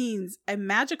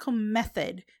magical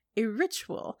method, a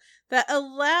ritual that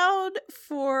allowed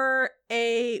for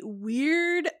a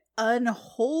weird,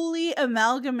 unholy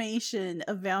amalgamation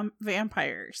of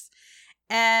vampires.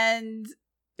 And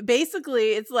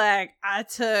basically, it's like I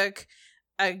took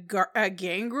a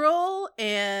gangrel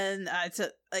and I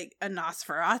took like a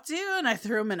Nosferatu and I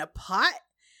threw them in a pot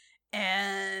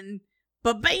and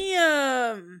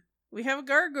ba-bam! We have a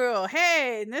gargoyle.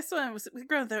 Hey, and this one was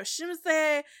going to throw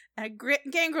Shimase and a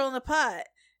gangrel in the pot.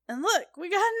 And look, we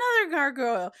got another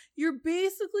gargoyle. You're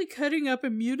basically cutting up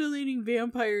and mutilating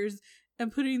vampires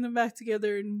and putting them back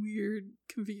together in weird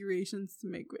configurations to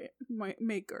make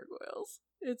gargoyles.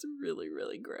 It's really,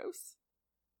 really gross.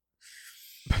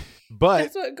 But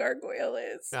that's what a gargoyle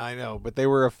is. I know, but they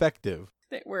were effective.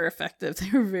 They were effective. They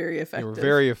were very effective. They were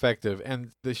very effective,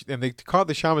 and they caught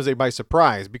the Shamaze by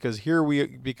surprise because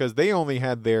they only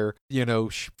had their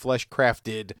flesh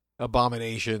crafted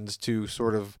abominations to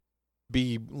sort of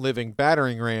be living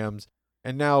battering rams,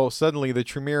 and now suddenly the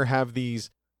Tremere have these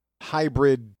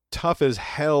hybrid, tough as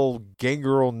hell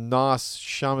gangrel nos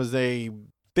Shamaze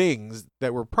things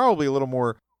that were probably a little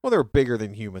more. Well, they were bigger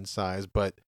than human size,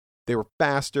 but they were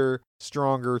faster,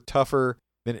 stronger, tougher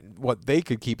than what they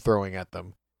could keep throwing at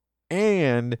them.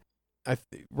 And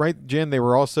right, Jen, they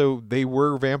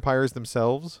were vampires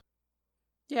themselves.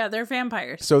 Yeah, they're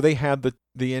vampires. So they had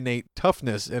the innate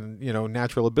toughness and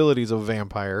natural abilities of a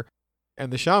vampire.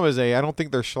 And the Shamaze, I don't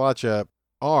think their Schlacha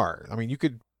are. I mean, you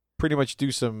could pretty much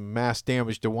do some mass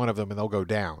damage to one of them and they'll go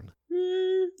down.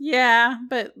 Yeah,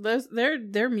 but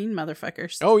they're mean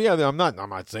motherfuckers. Oh yeah, I'm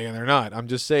not saying they're not. I'm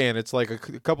just saying it's like a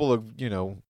couple of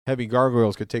heavy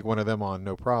gargoyles could take one of them on,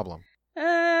 no problem.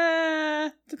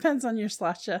 Depends on your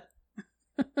Schlacha.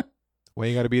 Why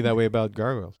you got to be that way about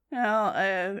gargoyles?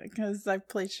 Well, because I've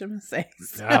played Shimase.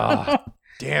 So. Oh,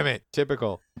 damn it!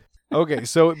 Typical. Okay,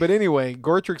 but anyway,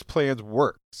 Goretrix's plans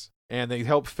works, and they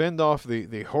help fend off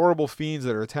the horrible fiends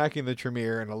that are attacking the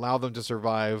Tremere and allow them to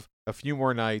survive a few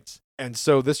more nights. And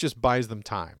so this just buys them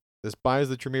time. This buys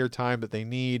the Tremere time that they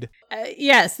need.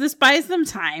 Yes, this buys them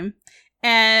time.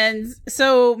 And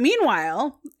so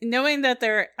meanwhile, knowing that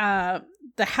the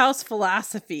house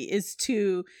philosophy is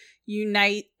to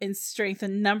unite and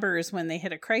strengthen numbers when they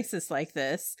hit a crisis like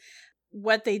this,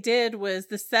 what they did was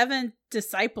the 7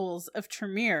 disciples of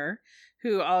Tremere,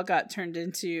 who all got turned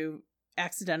into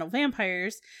accidental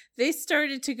vampires, they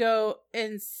started to go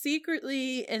and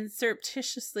secretly and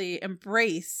surreptitiously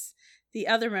embrace the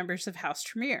other members of House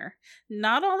Tremere.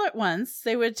 Not all at once.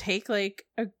 They would take like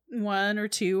one or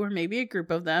two or maybe a group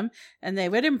of them and they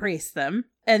would embrace them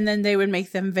and then they would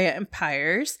make them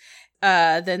vampires.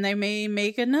 Then they may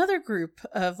make another group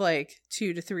of like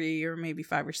 2 to 3 or maybe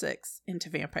 5 or 6 into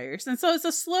vampires. And so it's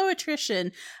a slow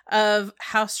attrition of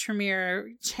House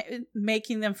Tremere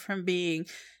making them from being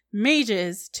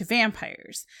mages to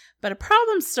vampires. But a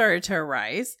problem started to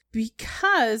arise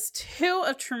because 2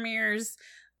 of Tremere's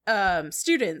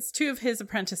students, 2 of his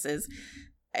apprentices,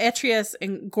 Atrius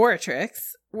and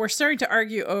Goretrix, were starting to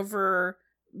argue over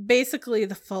basically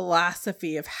the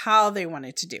philosophy of how they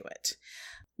wanted to do it.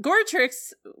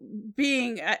 Goretrix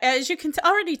being, as you can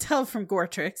already tell from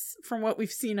Goretrix, from what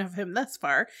we've seen of him thus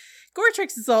far,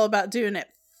 Goretrix is all about doing it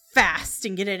fast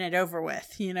and getting it over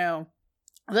with,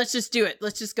 Let's just do it.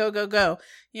 Let's just go.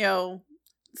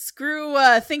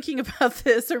 Screw thinking about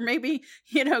this or maybe,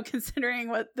 considering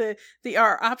what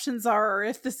our options are or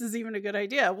if this is even a good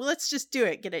idea. Well, let's just do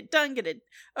it. Get it done. Get it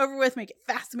over with. Make it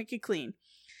fast. Make it clean.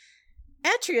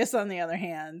 Atrius, on the other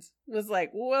hand, was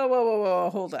like, whoa,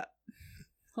 hold up.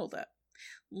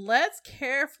 Let's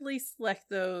carefully select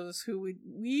those who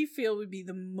we feel would be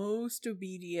the most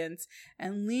obedient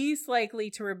and least likely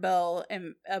to rebel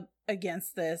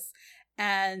against this.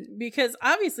 And because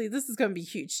obviously this is going to be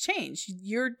huge change.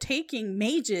 You're taking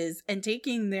mages and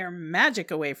taking their magic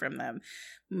away from them.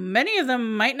 Many of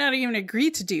them might not even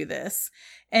agree to do this.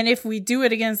 And if we do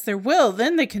it against their will,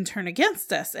 then they can turn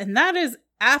against us. And that is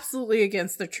absolutely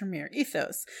against the Tremere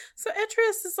ethos. So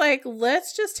Etrius is like,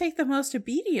 let's just take the most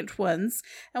obedient ones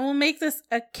and we'll make this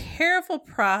a careful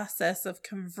process of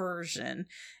conversion.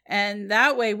 And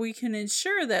that way we can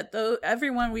ensure that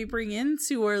everyone we bring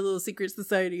into our little secret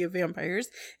society of vampires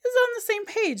is on the same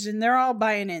page and they're all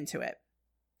buying into it.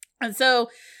 And so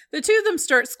the two of them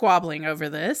start squabbling over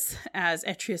this, as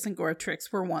Etrius and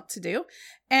Goratrix were wont to do,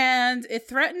 and it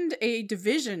threatened a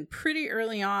division pretty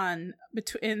early on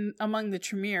among the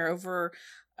Tremere over,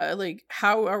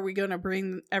 how are we going to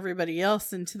bring everybody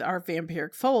else into our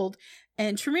vampiric fold?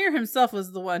 And Tremere himself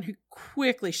was the one who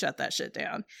quickly shut that shit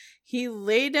down. He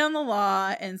laid down the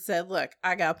law and said, look,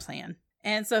 I got a plan.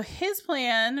 And so his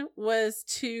plan was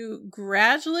to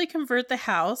gradually convert the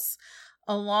house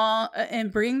along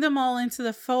and bring them all into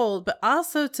the fold, but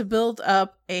also to build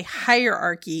up a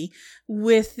hierarchy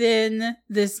within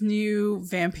this new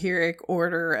vampiric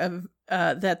order of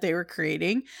that they were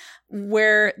creating,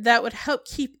 where that would help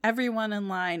keep everyone in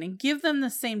line and give them the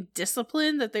same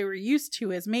discipline that they were used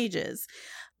to as mages.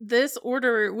 This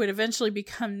order would eventually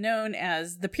become known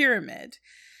as the Pyramid,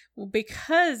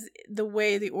 because the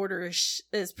way the order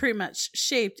is pretty much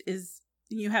shaped is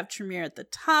you have Tremere at the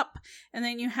top, and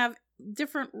then you have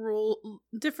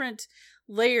different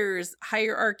layers,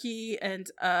 hierarchy,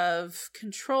 and of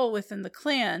control within the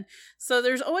clan. So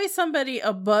there's always somebody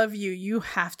above you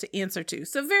have to answer to.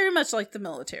 So very much like the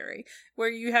military, where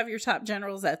you have your top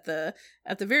generals at the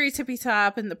very tippy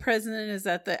top, and the president is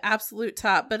at the absolute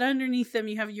top, but underneath them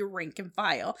you have your rank and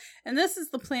file. And this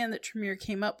is the plan that Tremere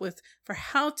came up with for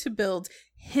how to build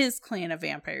his clan of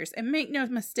vampires. And make no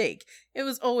mistake, it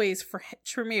was always for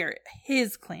Tremere,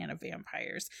 his clan of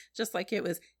vampires, just like it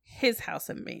was his house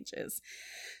of mages.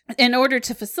 In order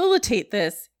to facilitate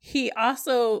this, he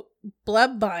also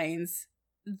blood binds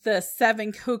the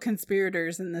 7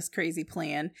 co-conspirators in this crazy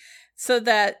plan so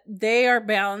that they are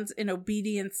bound in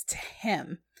obedience to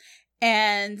him.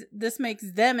 And this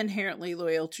makes them inherently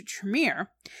loyal to Tremere.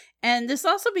 And this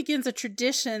also begins a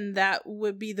tradition that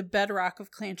would be the bedrock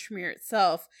of Clan Tremere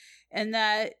itself, and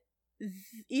that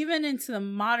even into the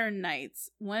modern Knights,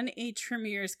 when a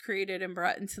Tremere is created and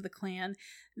brought into the clan,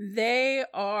 they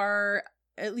are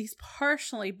at least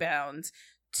partially bound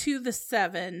to the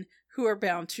 7 who are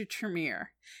bound to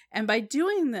Tremere. And by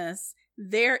doing this,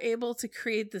 they're able to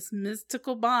create this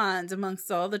mystical bond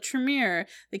amongst all the Tremere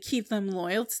that keep them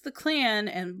loyal to the clan,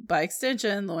 and by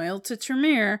extension, loyal to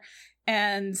Tremere,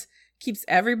 and keeps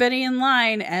everybody in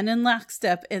line and in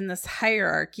lockstep in this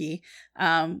hierarchy,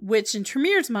 which in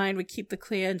Tremere's mind would keep the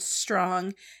clan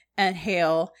strong and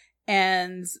hale,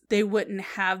 and they wouldn't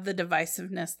have the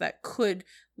divisiveness that could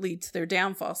lead to their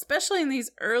downfall, especially in these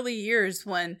early years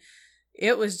when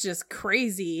it was just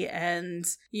crazy and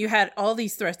you had all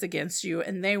these threats against you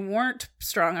and they weren't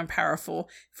strong and powerful.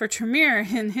 For Tremere,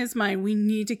 in his mind, we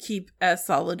need to keep as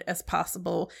solid as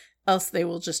possible, else they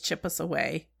will just chip us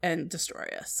away and destroy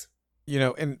us. You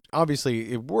know, and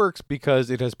obviously it works because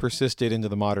it has persisted into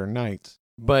the modern Knights.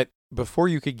 But before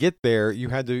you could get there, you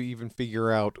had to even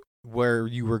figure out where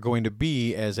you were going to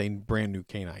be as a brand new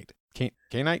Cainite.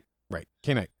 Cainite? Right,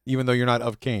 Cainite. Even though you're not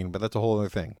of Cain, but that's a whole other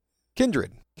thing.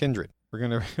 Kindred. We're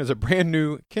going to, as a brand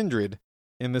new kindred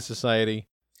in this society.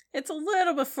 It's a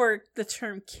little before the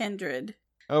term kindred.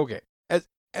 Okay.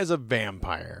 As a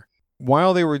vampire,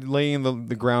 while they were laying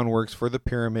the groundworks for the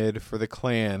pyramid, for the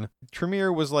clan,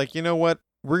 Tremere was like, you know what?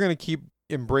 We're going to keep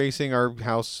embracing our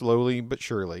house slowly but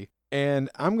surely. And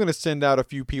I'm going to send out a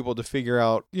few people to figure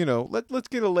out, you know, let's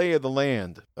get a lay of the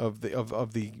land of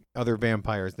the other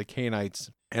vampires, the Cainites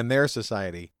and their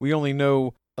society. We only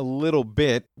know a little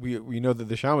bit. We know that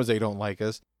the Shamazay don't like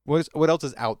us. What else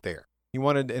is out there? He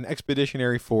wanted an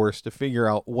expeditionary force to figure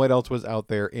out what else was out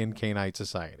there in Cainite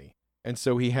society. And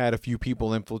so he had a few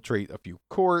people infiltrate a few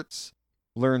courts,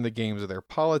 learn the games of their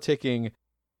politicking,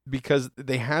 because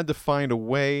they had to find a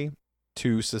way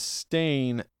to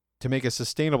make a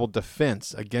sustainable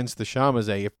defense against the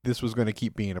Shamazay if this was going to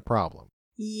keep being a problem.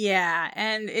 Yeah,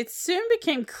 and it soon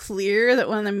became clear that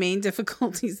one of the main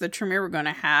difficulties that Tremere were going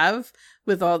to have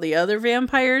with all the other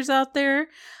vampires out there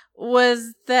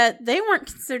was that they weren't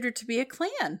considered to be a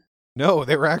clan. No,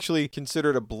 they were actually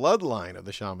considered a bloodline of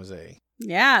the Shamazay.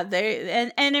 Yeah,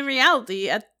 and in reality,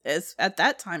 at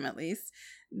that time at least,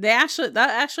 that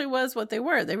actually was what they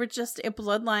were. They were just a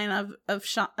bloodline of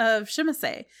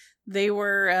Shimase. They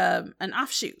were an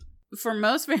offshoot. for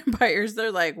most vampires,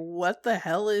 they're like, what the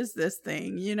hell is this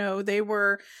thing? You know, they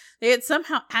had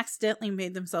somehow accidentally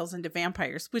made themselves into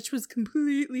vampires, which was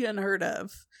completely unheard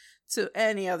of to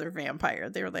any other vampire.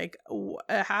 They were like,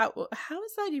 how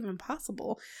is that even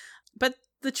possible? But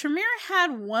the Tremere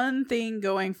had one thing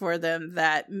going for them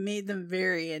that made them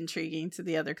very intriguing to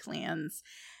the other clans.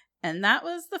 And that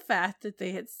was the fact that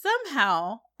they had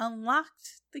somehow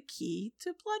unlocked the key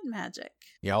to blood magic.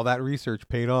 Yeah, all that research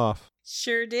paid off.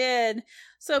 Sure did.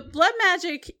 So blood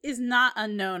magic is not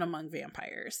unknown among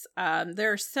vampires.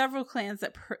 There are several clans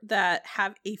that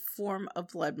have a form of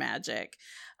blood magic.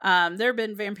 There have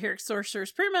been vampiric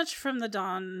sorcerers pretty much from the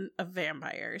dawn of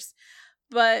vampires.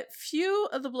 But few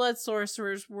of the blood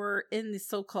sorcerers were in the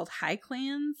so-called high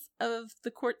clans of the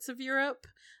courts of Europe.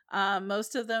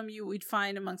 Most of them you would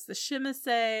find amongst the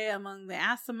Shimase, among the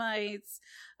Assamites,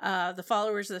 the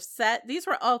followers of Set. These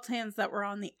were all clans that were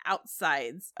on the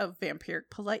outsides of vampiric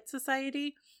polite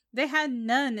society. They had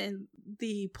none in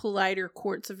the politer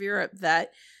courts of Europe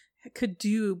that could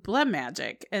do blood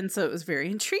magic. And so it was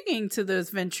very intriguing to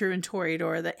those Ventrue and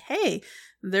Toreador that, hey,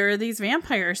 there are these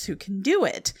vampires who can do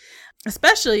it.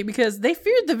 Especially because they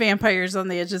feared the vampires on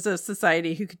the edges of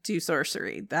society who could do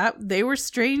sorcery. That they were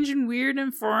strange and weird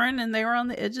and foreign, and they were on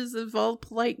the edges of all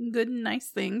polite and good and nice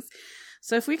things.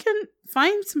 So if we can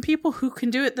find some people who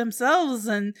can do it themselves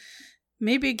and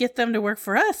maybe get them to work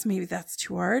for us, maybe that's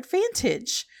to our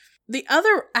advantage. The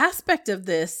other aspect of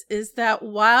this is that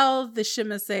while the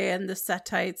Shimase and the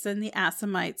Setites and the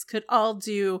Assamites could all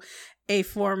do a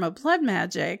form of blood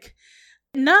magic,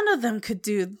 none of them could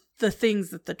do the things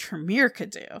that the Tremere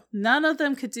could do. None of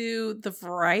them could do the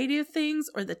variety of things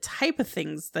or the type of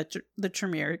things that the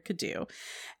Tremere could do.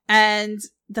 And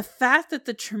the fact that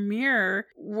the Tremere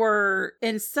were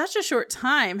in such a short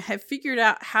time had figured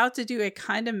out how to do a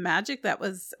kind of magic that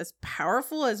was as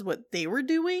powerful as what they were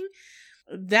doing,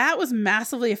 that was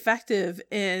massively effective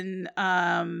in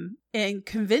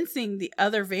convincing the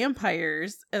other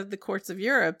vampires of the courts of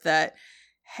Europe that,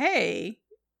 hey,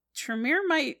 Tremere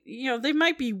might, they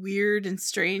might be weird and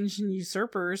strange and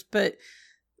usurpers, but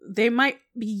they might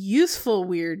be useful,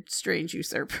 weird, strange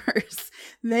usurpers.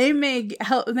 They may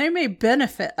help, they may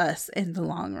benefit us in the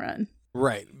long run.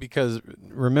 Right, because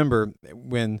remember,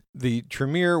 when the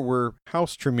Tremere were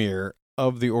House Tremere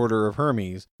of the Order of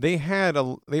Hermes, they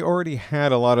already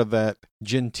had a lot of that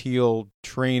genteel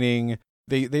training.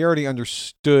 They already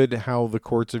understood how the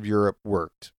courts of Europe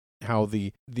worked. How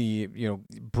the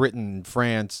Britain,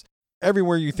 France,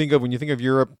 everywhere you think of when you think of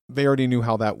Europe, they already knew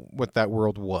what that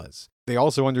world was. They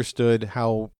also understood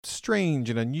how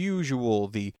strange and unusual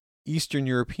the Eastern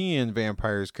European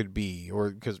vampires could be,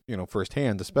 or because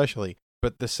firsthand especially.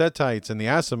 But the Setites and the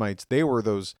Assamites, they were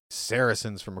those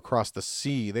Saracens from across the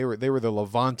sea. They were the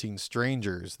Levantine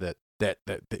strangers that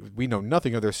we know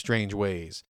nothing of their strange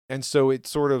ways. And so it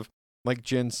sort of, like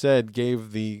Jen said,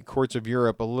 gave the courts of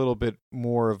Europe a little bit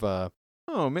more of a,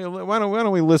 oh man, why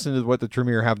don't we listen to what the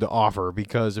Tremere have to offer?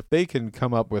 Because if they can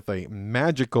come up with a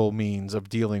magical means of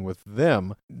dealing with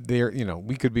them,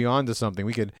 we could be onto something.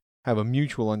 We could have a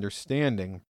mutual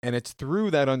understanding. And it's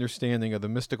through that understanding of the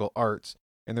mystical arts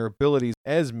and their abilities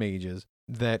as mages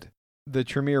that the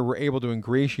Tremere were able to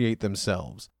ingratiate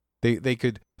themselves. They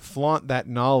could flaunt that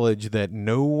knowledge that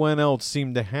no one else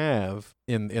seemed to have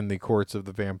in the courts of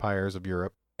the vampires of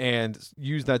Europe and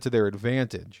use that to their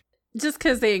advantage. Just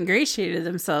because they ingratiated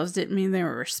themselves didn't mean they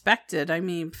were respected. I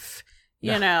mean,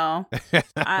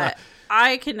 I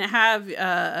can have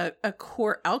a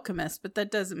court alchemist, but that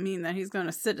doesn't mean that he's going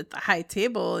to sit at the high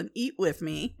table and eat with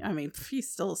me. I mean,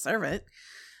 he's still a servant.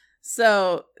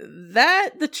 So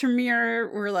that the Tremere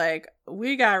were like,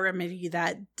 we got to remedy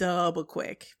that double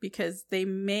quick because they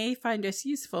may find us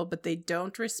useful, but they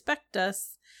don't respect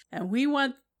us. And we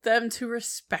want them to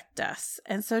respect us.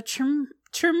 And so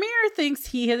Tremere thinks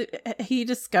he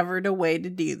discovered a way to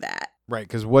do that. Right.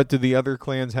 Because what do the other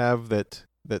clans have that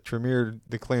the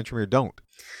clan Tremere don't?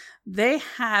 They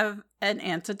have an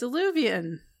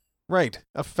antediluvian. Right.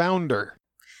 A founder.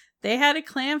 They had a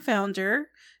clan founder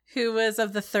who was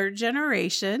of the third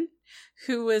generation,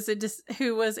 who was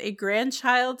a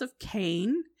grandchild of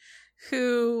Cain,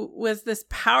 who was this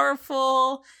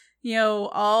powerful,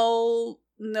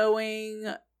 all-knowing,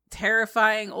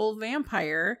 terrifying old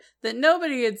vampire that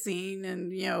nobody had seen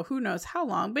in, who knows how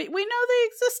long, but we know they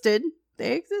existed.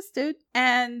 They existed.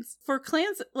 And for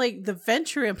clans like the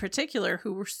Ventrue in particular,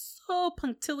 who were so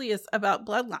punctilious about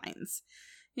bloodlines,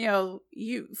 Ventrue,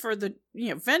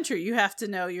 you have to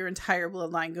know your entire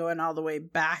bloodline going all the way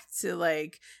back to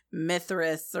like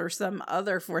Mithras or some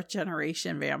other fourth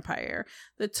generation vampire.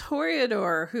 The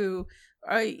Toreador, who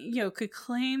could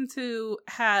claim to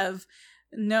have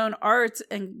known arts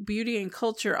and beauty and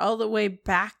culture all the way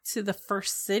back to the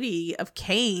first city of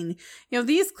Cain.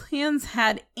 These clans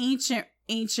had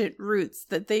ancient roots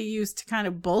that they used to kind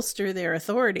of bolster their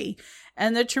authority,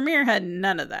 and the Tremere had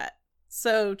none of that.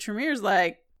 So Tremere's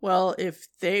like, well, if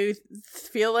they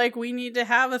feel like we need to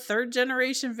have a third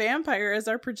generation vampire as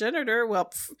our progenitor,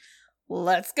 well,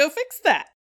 let's go fix that.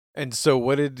 And so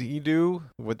what did he do?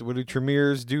 What do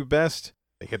Tremeres do best?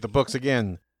 They hit the books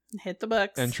again. Hit the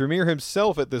books. And Tremere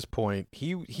himself at this point,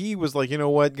 he was like, you know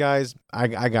what, guys,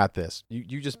 I got this.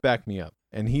 You just back me up.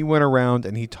 And he went around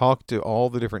and he talked to all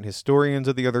the different historians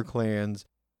of the other clans.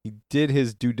 He did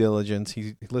his due diligence.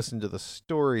 He listened to the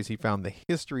stories. He found the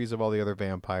histories of all the other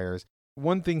vampires.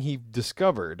 One thing he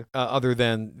discovered, other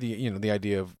than the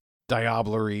idea of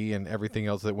diablerie and everything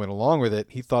else that went along with it,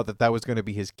 he thought that was going to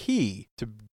be his key to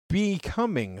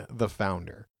becoming the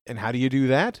founder. And how do you do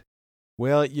that?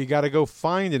 Well, you got to go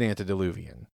find an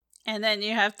antediluvian. And then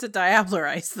you have to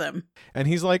diablerize them. And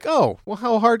he's like, oh, well,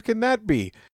 how hard can that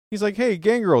be? He's like, hey,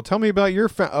 Gangrel, tell me about your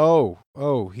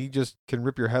he just can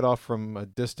rip your head off from a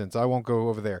distance. I won't go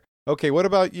over there. Okay, what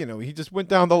about, he just went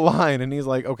down the line and he's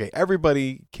like, okay,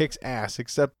 everybody kicks ass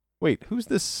except, wait, who's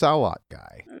this Salot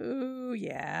guy? Ooh,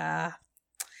 yeah.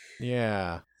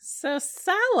 Yeah. So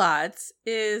Salot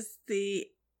is the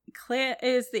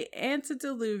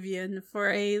antediluvian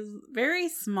for a very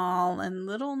small and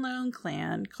little known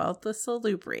clan called the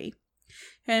Salubri.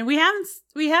 And we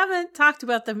haven't talked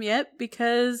about them yet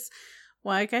because,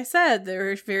 like I said,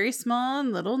 they're very small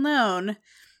and little known.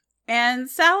 And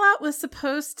Salot was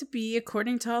supposed to be,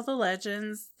 according to all the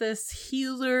legends, this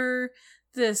healer,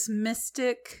 this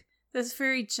mystic, this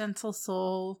very gentle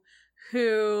soul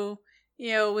who,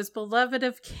 was beloved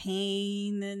of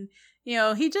Cain. And,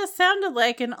 he just sounded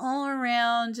like an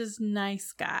all-around just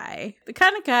nice guy. The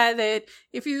kind of guy that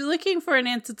if you're looking for an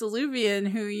antediluvian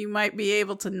who you might be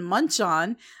able to munch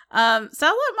on,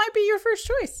 Salot might be your first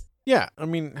choice. Yeah, I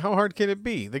mean, how hard can it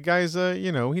be? The guy's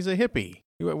he's a hippie.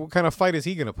 What kind of fight is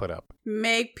he going to put up?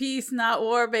 Make peace, not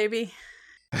war, baby.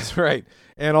 That's right.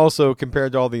 And also,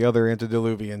 compared to all the other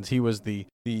antediluvians, he was the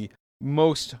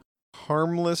most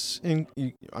harmless,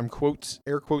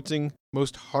 air quoting,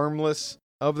 most harmless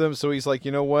of them. So he's like,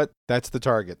 you know what? That's the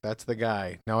target. That's the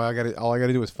guy. Now all I got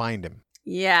to do is find him.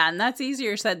 Yeah, and that's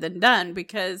easier said than done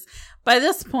because by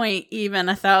this point, even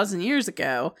 1,000 years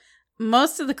ago,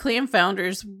 most of the clan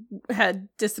founders had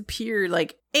disappeared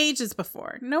like ages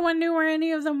before. No one knew where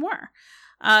any of them were.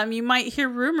 You might hear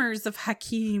rumors of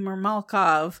Hakim or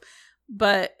Malkov,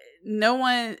 but no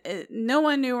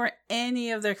one knew where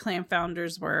any of their clan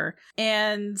founders were.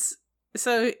 And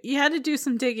so you had to do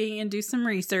some digging and do some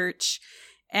research.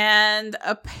 And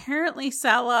apparently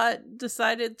Salot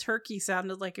decided Turkey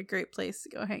sounded like a great place to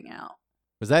go hang out.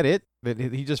 Was that it? That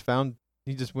he just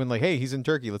went like, hey, he's in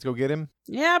Turkey. Let's go get him.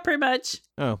 Yeah, pretty much.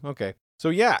 Oh, okay.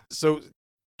 So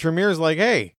Tremere's like,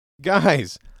 hey,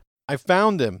 guys, I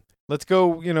found him. Let's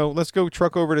go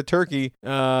truck over to Turkey.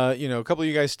 A couple of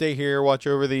you guys stay here, watch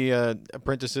over the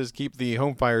apprentices, keep the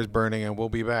home fires burning, and we'll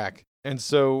be back. And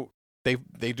so they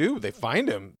find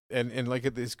him. And like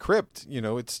at this crypt,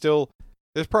 it's still,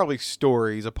 there's probably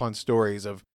stories upon stories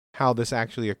of how this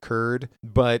actually occurred.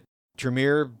 But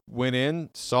Tremere went in,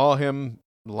 saw him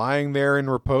lying there in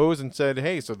repose and said,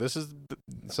 hey, so this is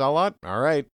Salot? All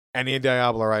right. And he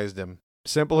diablerized him.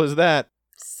 Simple as that.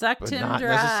 Sucked him not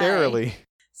dry. Necessarily.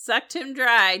 Sucked him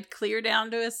dry, clear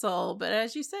down to his soul. But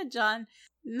as you said, John,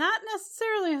 not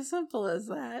necessarily as simple as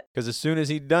that. Because as soon as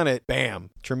he'd done it, bam,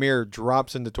 Tremere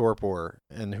drops into torpor.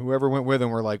 And whoever went with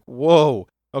him were like, whoa,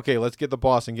 okay, let's get the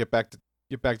boss and get back to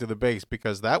the base,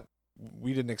 because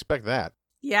we didn't expect that.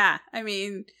 Yeah, I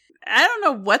mean, I don't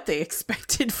know what they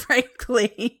expected,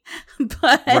 frankly,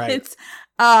 but right.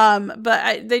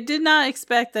 They did not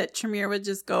expect that Tremere would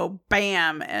just go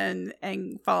bam and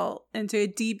fall into a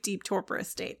deep, deep torpor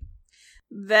state.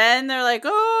 Then they're like,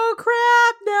 oh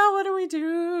crap, now what do we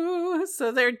do?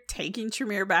 So they're taking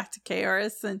Tremere back to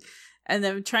Chaos and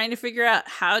then trying to figure out,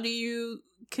 how do you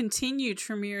continue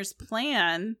Tremere's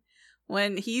plan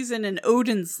when he's in an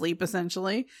Odin sleep,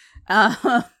 essentially?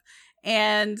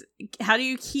 And how do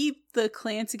you keep the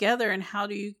clan together, and how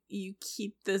do you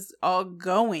keep this all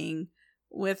going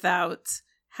without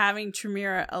having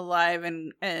Tremere alive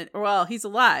and well, he's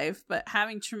alive, but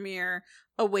having Tremere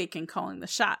awake and calling the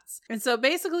shots. And so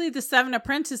basically the 7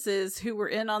 apprentices who were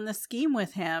in on the scheme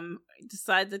with him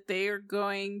decide that they are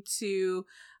going to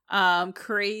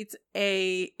create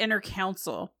a inner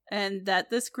council, and that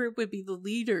this group would be the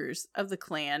leaders of the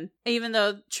clan. Even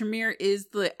though Tremere is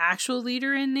the actual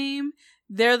leader in name,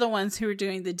 they're the ones who are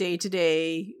doing the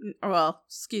day-to-day,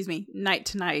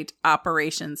 night-to-night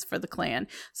operations for the clan.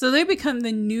 So they become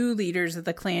the new leaders of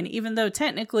the clan, even though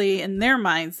technically in their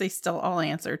minds they still all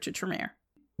answer to Tremere.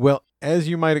 Well, as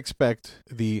you might expect,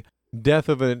 the death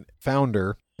of a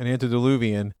founder, an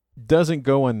antediluvian, doesn't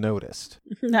go unnoticed.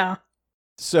 No.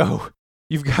 So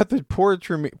you've got the poor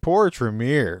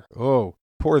Tremere. Oh,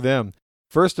 poor them.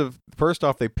 First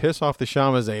off, they piss off the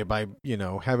Shamaze by,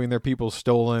 having their people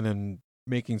stolen and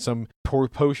making some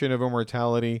potion of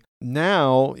immortality.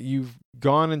 Now you've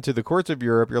gone into the courts of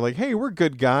Europe. You're like, hey, we're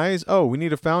good guys. Oh, we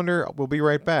need a founder. We'll be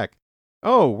right back.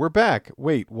 Oh, we're back.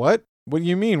 Wait, what? What do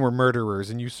you mean we're murderers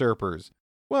and usurpers?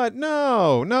 What?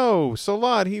 No.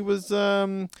 Salat, he was,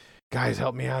 guys,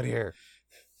 help me out here.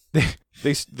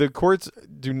 The courts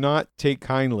do not take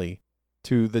kindly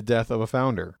to the death of a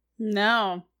founder.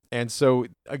 No. And so,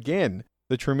 again,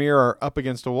 the Tremere are up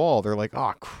against a wall. They're like,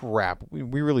 oh, crap.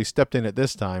 We really stepped in at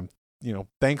this time.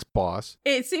 Thanks, boss.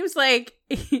 It seems like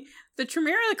the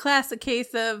Tremere are the classic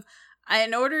case of,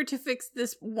 in order to fix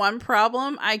this one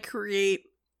problem, I create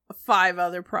 5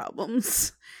 other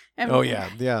problems. And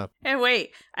yeah. And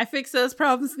wait, I fixed those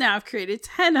problems. Now I've created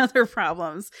 10 other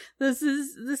problems. This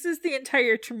is the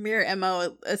entire Tremere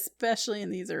MO, especially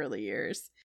in these early years.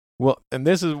 Well, and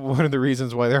this is one of the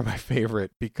reasons why they're my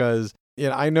favorite, because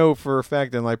I know for a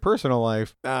fact in my personal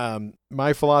life,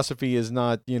 my philosophy is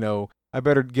not, I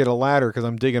better get a ladder because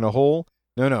I'm digging a hole.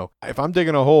 No. If I'm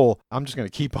digging a hole, I'm just going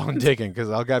to keep on digging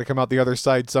because I've got to come out the other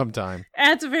side sometime.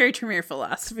 That's a very Tremere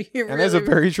philosophy. That's a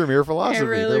very Tremere philosophy. It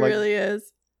really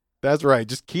is. That's right.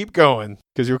 Just keep going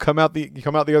because you'll come out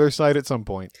the other side at some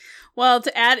point. Well,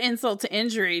 to add insult to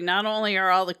injury, not only are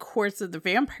all the courts of the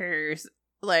vampires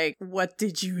like, what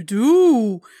did you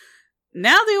do?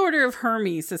 Now the Order of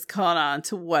Hermes has caught on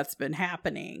to what's been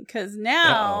happening because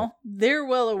now they're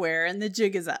well aware and the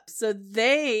jig is up. So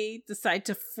they decide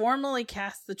to formally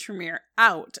cast the Tremere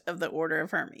out of the Order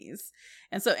of Hermes.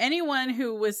 And so anyone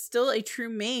who was still a true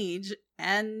mage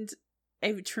and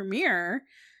a Tremere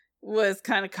was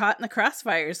kind of caught in the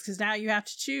crossfires because now you have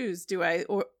to choose. Do I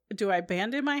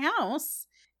abandon my house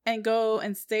and go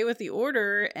and stay with the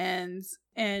Order and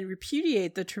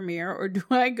repudiate the Tremere, or do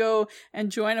I go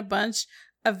and join a bunch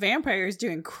of vampires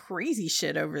doing crazy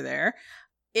shit over there?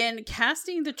 In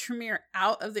casting the Tremere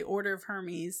out of the Order of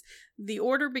Hermes, the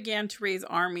Order began to raise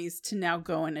armies to now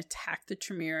go and attack the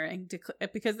Tremere and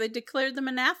because they declared them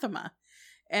anathema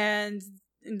and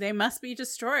they must be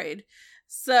destroyed.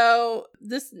 So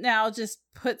this now just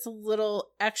puts a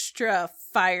little extra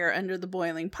fire under the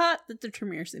boiling pot that the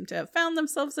Tremere seem to have found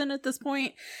themselves in at this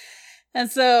point. And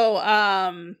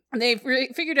so they've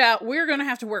figured out we're going to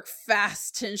have to work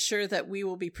fast to ensure that we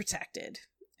will be protected.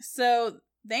 So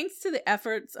thanks to the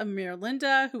efforts of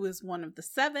Mirlinda, who was one of the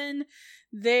 7,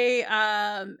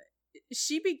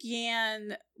 she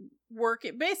began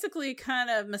basically kind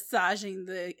of massaging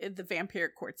the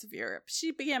vampiric courts of Europe.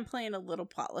 She began playing a little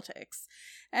politics.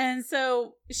 And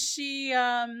so she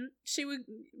was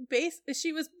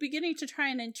beginning to try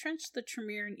and entrench the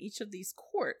Tremere in each of these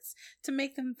courts to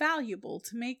make them valuable,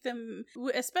 to make them,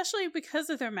 especially because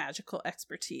of their magical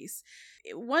expertise.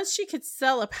 Once she could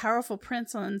sell a powerful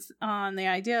prince on the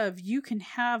idea of you can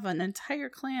have an entire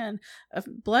clan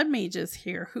of blood mages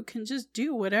here who can just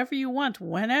do whatever you want,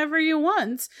 whenever you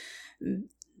want,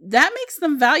 that makes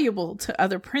them valuable to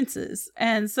other princes.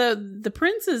 And so the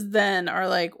princes then are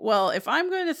like, well, if I'm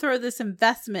going to throw this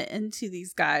investment into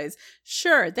these guys,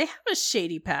 sure, they have a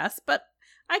shady past, but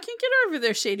I can get over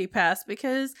their shady past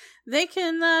because they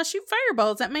can shoot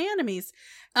fireballs at my enemies.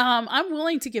 I'm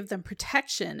willing to give them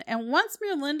protection. And once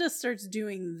Mirlinda starts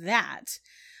doing that,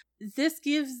 this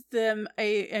gives them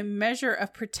a measure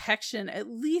of protection, at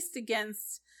least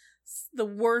against the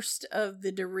worst of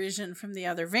the derision from the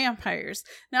other vampires.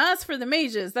 Now, as for the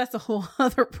mages, that's a whole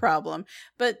other problem,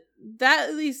 but that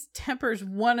at least tempers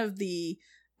one of the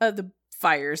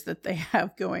fires that they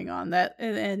have going on. That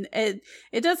and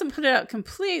it doesn't put it out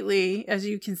completely, as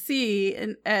you can see,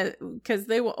 and because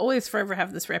they will always forever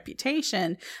have this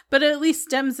reputation, but it at least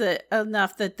stems it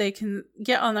enough that they can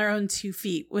get on their own 2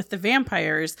 feet with the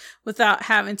vampires without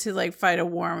having to like fight a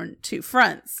war on 2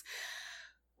 fronts.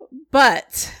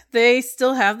 But they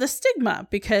still have the stigma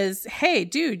because, hey,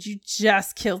 dude, you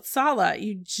just killed Sala.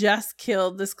 You just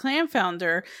killed this clan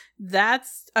founder.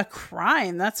 That's a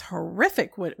crime. That's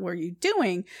horrific. What were you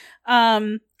doing?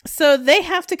 So they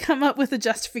have to come up with a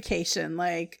justification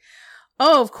like,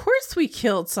 oh, of course we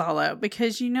killed Sala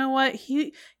because you know what?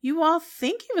 You all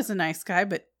think he was a nice guy,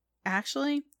 but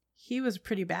actually he was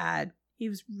pretty bad. He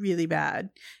was really bad.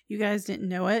 You guys didn't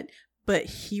know it, but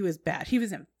he was bad. He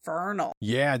was infernal.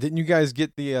 Yeah, didn't you guys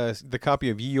get the copy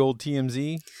of Ye Old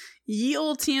TMZ? Ye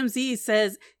Old TMZ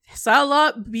says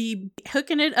Salot be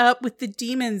hooking it up with the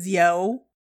demons, yo.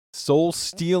 Soul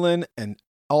stealing and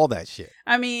all that shit.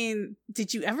 I mean,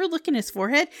 did you ever look in his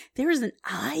forehead? There was an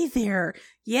eye there.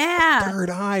 Yeah. Third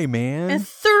eye, man. A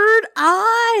third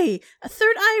eye. A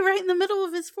third eye right in the middle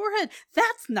of his forehead.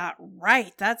 That's not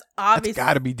right. That's obviously. That's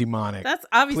got to be demonic. That's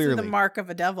obviously Clearly. the mark of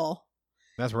a devil.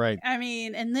 That's right. I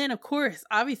mean, and then of course,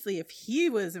 obviously, if he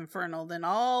was infernal, then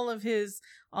all of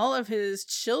his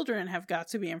children have got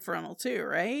to be infernal too,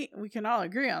 right? We can all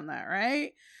agree on that,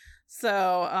 right? So,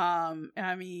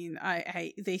 I mean,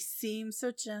 they seem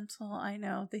so gentle. I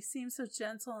know they seem so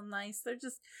gentle and nice. They're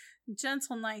just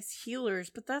gentle, nice healers,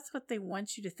 but that's what they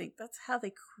want you to think. That's how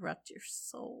they corrupt your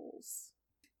souls.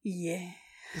 Yeah.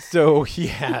 So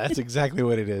yeah, that's exactly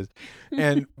what it is.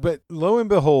 But lo and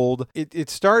behold, it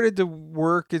started to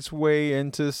work its way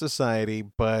into society,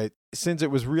 but since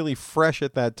it was really fresh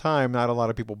at that time, not a lot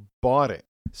of people bought it.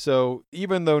 So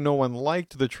even though no one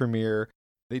liked the Tremere,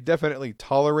 they definitely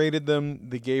tolerated them.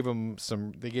 They gave them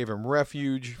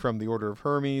refuge from the Order of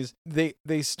Hermes.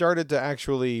 They started to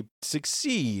actually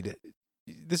succeed.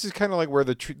 This is kind of like where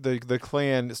the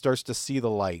clan starts to see the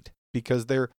light, because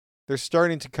they're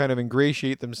starting to kind of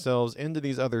ingratiate themselves into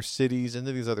these other cities,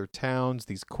 into these other towns,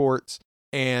 these courts,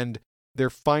 and they're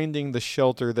finding the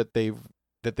shelter that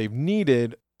they've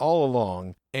needed all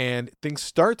along, and things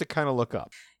start to kind of look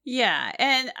up. Yeah,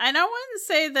 and I wouldn't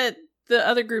say that the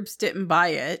other groups didn't buy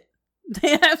it.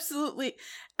 They absolutely,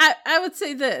 I would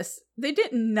say this, they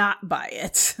did not buy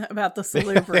it about the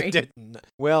Salubri. They didn't.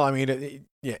 Well, I mean,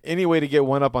 yeah, any way to get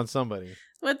one up on somebody.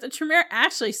 What the Tremere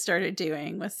actually started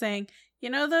doing was saying, you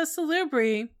know, those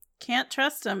Salubri, can't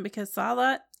trust them because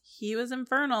Salat, he was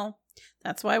infernal.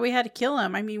 That's why we had to kill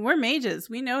him. I mean, we're mages.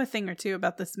 We know a thing or two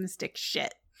about this mystic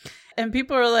shit. And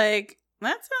people are like,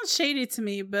 that sounds shady to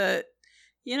me, but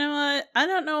you know what? I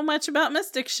don't know much about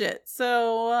mystic shit.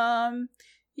 So,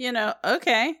 you know,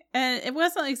 okay. And it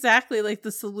wasn't exactly like the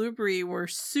Salubri were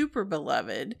super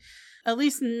beloved. At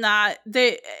least not.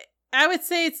 I would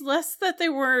say it's less that they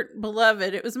weren't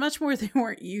beloved. It was much more they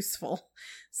weren't useful.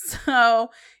 So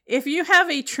if you have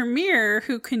a Tremere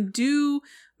who can do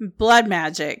blood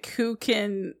magic,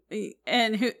 and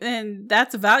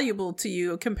that's valuable to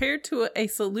you compared to a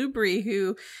Salubri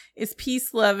who is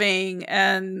peace loving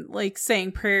and like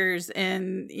saying prayers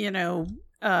and, you know,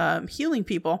 healing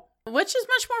people, which is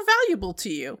much more valuable to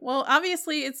you? Well,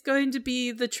 obviously it's going to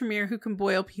be the Tremere who can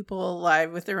boil people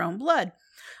alive with their own blood.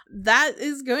 That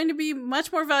is going to be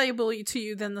much more valuable to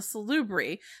you than the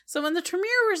Salubri. So when the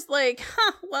Tremere was like,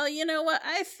 well, you know what?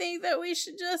 I think that we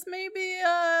should just maybe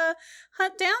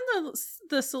hunt down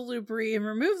the Salubri and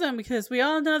remove them because we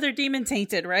all know they're demon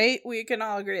tainted, right? We can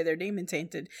all agree they're demon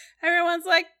tainted. Everyone's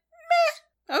like,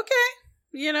 meh,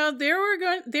 okay. You know, they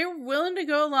were willing to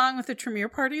go along with the Tremere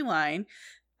party line.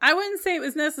 I wouldn't say it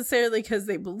was necessarily because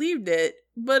they believed it,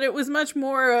 but it was much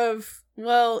more of,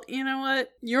 well, you know what?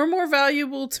 You're more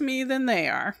valuable to me than they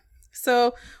are.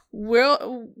 So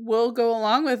we'll go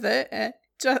along with it. And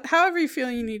however you feel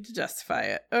you need to justify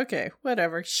it. Okay,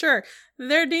 whatever. Sure.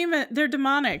 They're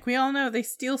demonic. We all know they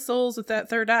steal souls with that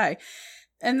third eye.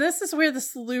 And this is where the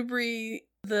Salubri,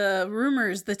 the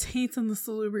rumors, the taints on the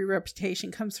Salubri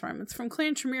reputation comes from. It's from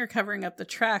Clan Tremere covering up the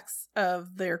tracks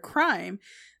of their crime.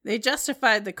 They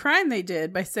justified the crime they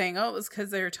did by saying, oh, it was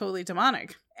because they were totally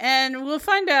demonic. And we'll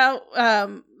find out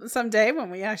someday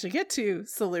when we actually get to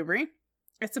Salubri.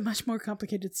 It's a much more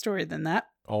complicated story than that.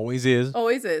 Always is.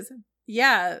 Always is.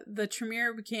 Yeah, the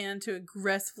Tremere began to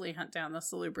aggressively hunt down the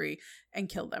Salubri and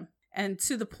kill them. And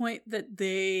to the point that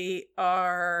they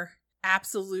are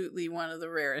absolutely one of the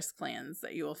rarest clans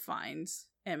that you will find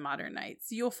in Modern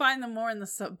Knights. You'll find them more in the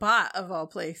Sabbat of all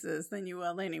places than you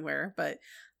will anywhere. But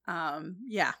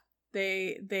yeah,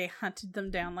 they hunted them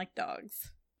down like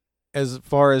dogs. As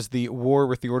far as the war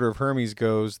with the Order of Hermes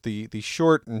goes, the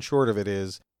short of it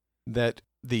is that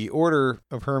the Order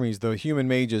of Hermes, the human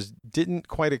mages, didn't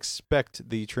quite expect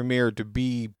the Tremere to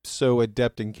be so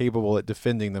adept and capable at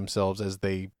defending themselves as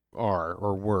they are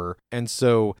or were. And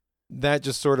so that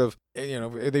just sort of, you know,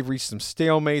 they've reached some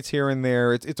stalemates here and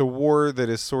there. It's a war that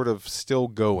is sort of still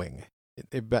going.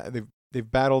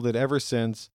 They've battled it ever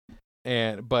since.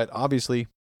 But obviously,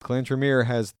 Clan Tremere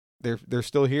they're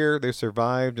still here, they've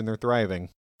survived, and they're thriving.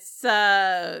 It's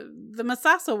the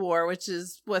Masasa War, which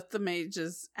is what the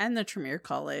mages and the Tremere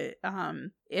call it.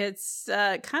 It's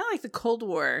kind of like the Cold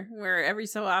War, where every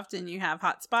so often you have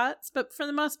hot spots, but for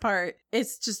the most part,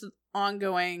 it's just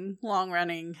ongoing, long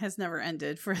running, has never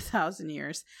ended for 1,000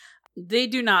 years. They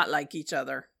do not like each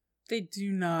other. They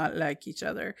do not like each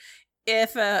other.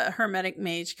 If a hermetic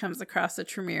mage comes across a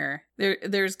Tremere,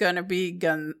 there's going to be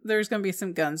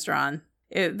some guns drawn.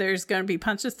 There's going to be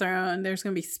punches thrown. There's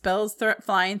going to be spells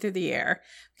flying through the air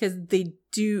because they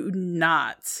do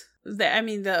not.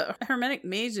 The hermetic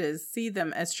mages see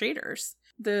them as traitors.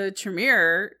 The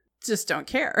Tremere just don't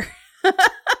care.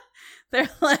 They're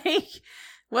like,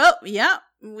 well, yeah,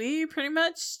 we pretty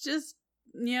much just,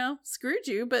 screwed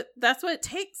you, but that's what it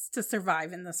takes to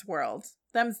survive in this world.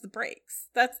 Them's the breaks.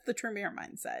 That's the Tremere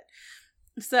mindset.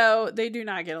 So they do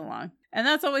not get along. And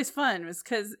that's always fun, was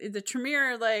because the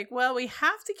Tremere are like, well, we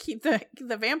have to keep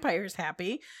the vampires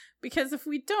happy, because if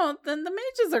we don't, then the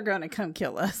mages are going to come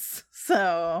kill us.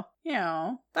 So,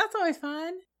 that's always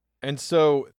fun. And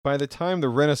so by the time the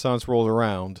Renaissance rolled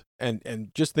around,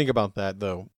 and just think about that,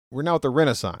 though, we're now at the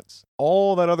Renaissance.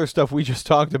 All that other stuff we just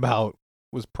talked about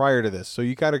was prior to this. So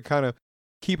you got to kind of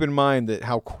keep in mind that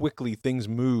how quickly things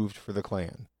moved for the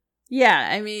clan. Yeah,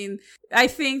 I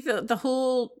think that the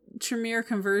whole Tremere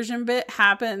conversion bit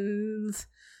happens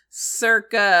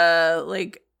circa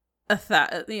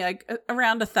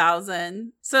around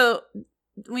 1000. So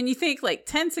when you think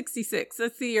 1066,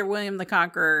 that's the year William the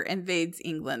Conqueror invades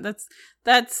England.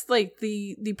 That's like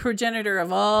the progenitor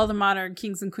of all the modern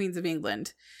kings and queens of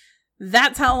England.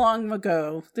 That's how long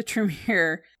ago the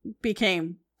Tremere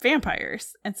became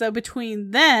vampires. And so between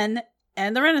then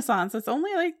and the Renaissance, it's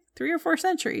only 3 or 4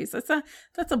 centuries. That's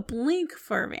a blink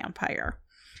for a vampire.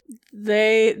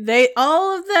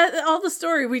 All the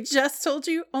story we just told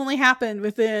you only happened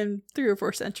within 3 or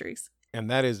 4 centuries. And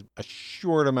that is a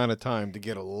short amount of time to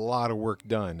get a lot of work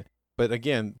done. But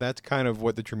again, that's kind of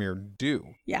what the Tremere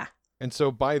do. Yeah. And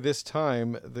so by this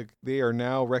time, they are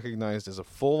now recognized as a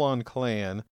full-on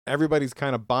clan. Everybody's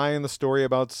kind of buying the story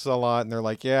about Salat, and they're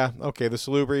like, yeah, okay, the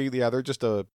Salubri, yeah, they're just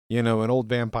an old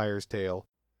vampire's tale.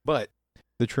 But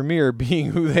the Tremere,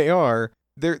 being who they are,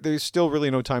 there's still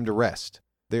really no time to rest.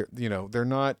 They're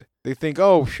not, they think,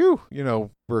 oh, phew,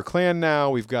 we're a clan now,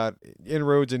 we've got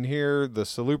inroads in here, the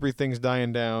Salubri thing's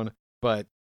dying down. But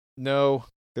no,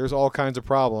 there's all kinds of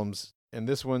problems. And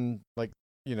this one, the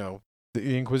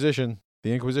Inquisition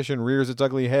rears its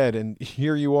ugly head, and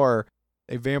here you are,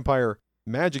 a vampire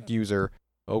magic user.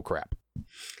 Oh crap.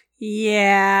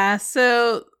 Yeah,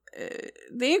 so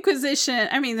the Inquisition,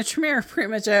 the Tremere are pretty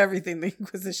much everything the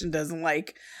Inquisition doesn't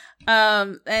like.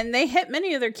 And they hit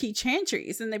many of their key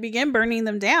chantries, and they begin burning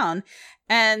them down.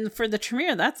 And for the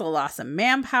Tremere, that's a loss of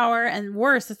manpower, and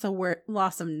worse, it's a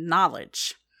loss of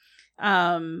knowledge.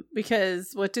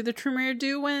 Because what do the Tremere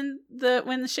do when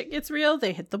the shit gets real?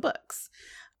 They hit the books.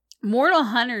 Mortal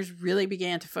hunters really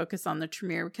began to focus on the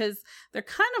Tremere because they're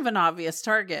kind of an obvious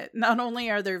target. Not only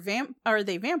are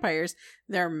they vampires,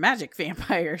 they're magic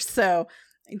vampires. So,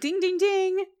 ding, ding,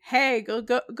 ding. Hey,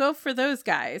 go for those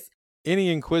guys.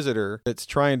 Any Inquisitor that's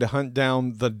trying to hunt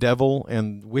down the devil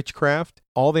and witchcraft,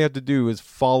 all they have to do is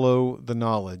follow the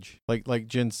knowledge. Like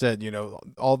Jen said,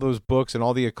 all those books and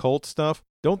all the occult stuff,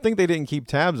 don't think they didn't keep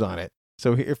tabs on it.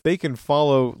 So if they can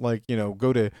follow,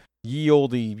 go to ye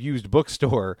olde used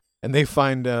bookstore, and they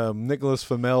find Nicholas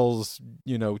Flamel's,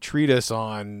 treatise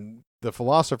on the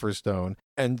Philosopher's Stone,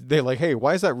 and they're like, hey,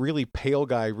 why is that really pale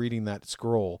guy reading that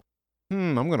scroll?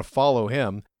 I'm going to follow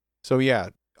him. So yeah,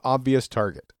 obvious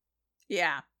target.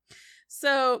 Yeah.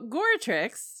 So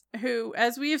Goratrix, who,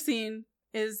 as we have seen,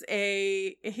 is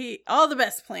all the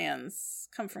best plans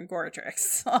come from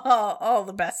Goratrix. all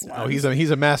the best ones. Oh,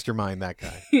 he's a mastermind, that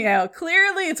guy.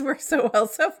 Clearly it's worked so well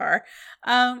so far.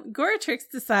 Goratrix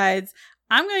decides,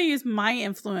 I'm going to use my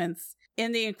influence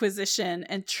in the Inquisition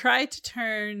and try to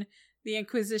turn the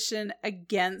Inquisition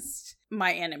against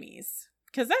my enemies.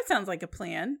 Because that sounds like a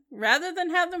plan. Rather than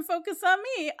have them focus on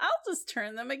me, I'll just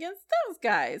turn them against those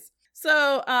guys.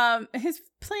 So his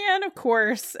plan, of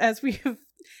course, as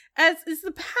is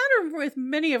the pattern with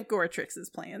many of Goratrix's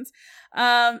plans,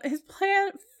 his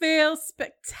plan fails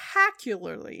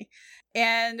spectacularly.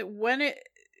 And when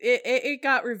it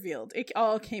got revealed, it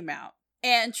all came out.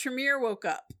 And Tremere woke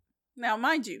up. Now,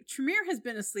 mind you, Tremere has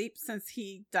been asleep since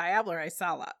he diablerized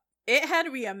Salat. It had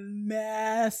to be a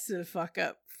massive fuck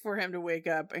up for him to wake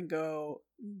up and go,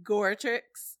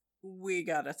 Goratrix, we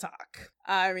gotta talk.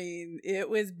 It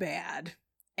was bad.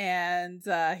 And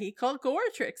he called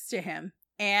Goratrix to him.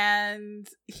 And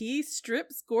he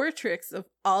strips Goratrix of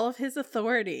all of his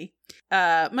authority.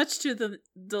 Much to the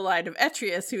delight of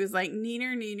Etrius, who was like,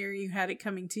 Neener, you had it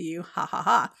coming to you. Ha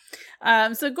ha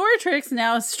ha. So Goratrix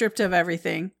now is stripped of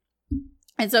everything.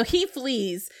 And so he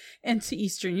flees into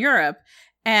Eastern Europe.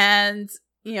 And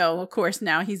of course,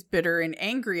 now he's bitter and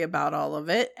angry about all of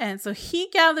it. And so he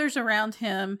gathers around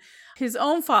him his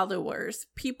own followers,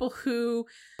 people who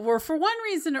were, for one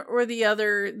reason or the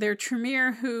other, they're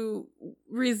Tremere, who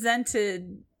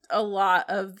resented a lot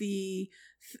of the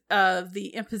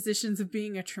impositions of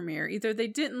being a Tremere. Either they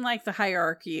didn't like the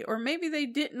hierarchy, or maybe they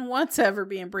didn't want to ever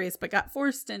be embraced but got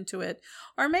forced into it,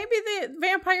 or maybe the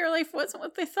vampire life wasn't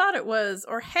what they thought it was,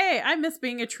 or hey, I miss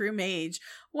being a true mage,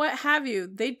 what have you.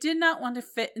 They did not want to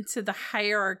fit into the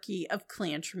hierarchy of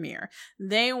Clan Tremere.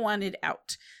 They wanted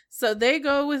out. So they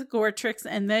go with Gortrix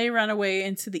and they run away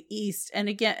into the east, and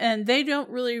they don't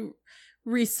really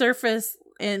resurface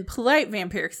in polite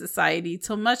vampiric society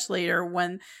till much later,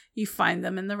 when you find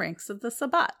them in the ranks of the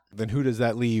Sabbat. Then who does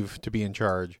that leave to be in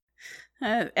charge?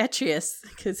 Etrius,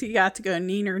 because he got to go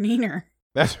neener.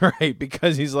 That's right,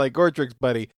 because he's like, Gortrix,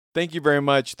 buddy, thank you very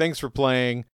much. Thanks for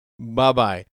playing.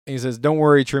 Bye-bye. And he says, don't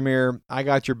worry, Tremere, I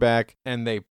got your back. And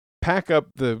they pack up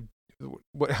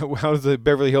how does the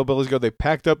Beverly Hillbillies go? They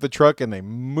packed up the truck and they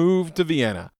moved to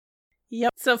Vienna.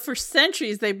 Yep. So for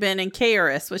centuries, they've been in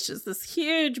Caeris, which is this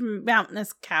huge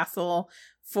mountainous castle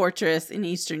fortress in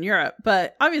Eastern Europe.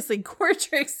 But obviously,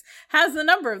 Gortrix has the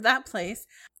number of that place,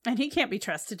 and he can't be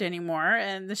trusted anymore.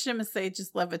 And the Shimase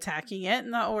just love attacking it,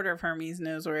 and the Order of Hermes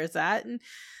knows where it's at. And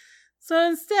so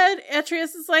instead,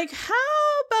 Etrius is like, how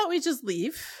about we just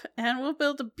leave, and we'll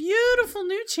build a beautiful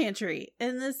new chantry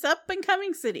in this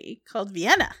up-and-coming city called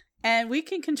Vienna. And we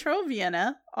can control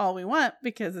Vienna all we want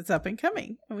because it's up and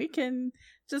coming. And we can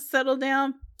just settle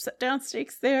down, set down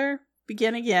stakes there,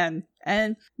 begin again.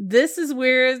 And this is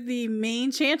where the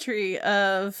main chantry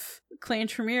of Clan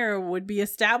Tremere would be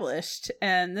established.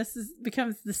 And this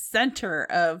becomes the center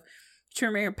of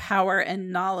Tremere power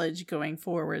and knowledge going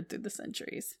forward through the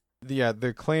centuries. Yeah,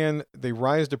 their clan, they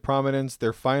rise to prominence.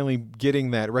 They're finally getting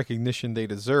that recognition they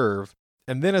deserve.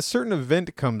 And then a certain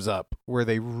event comes up where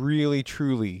they really,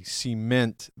 truly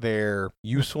cement their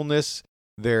usefulness,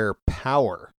 their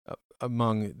power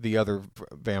among the other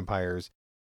vampires.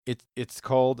 It's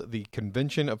called the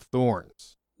Convention of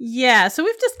Thorns. Yeah, so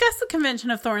we've discussed the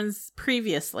Convention of Thorns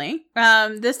previously.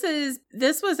 This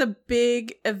was a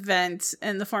big event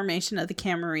in the formation of the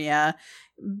Camarilla,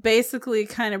 basically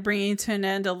kind of bringing to an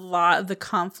end a lot of the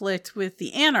conflict with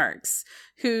the Anarchs,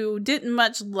 who didn't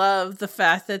much love the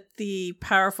fact that the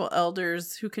powerful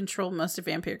elders who controlled most of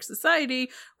vampiric society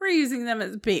were using them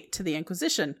as bait to the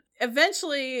Inquisition.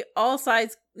 Eventually,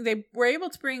 they were able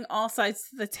to bring all sides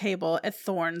to the table at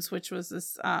Thorns, which was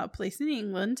this place in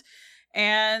England.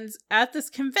 And at this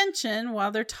convention,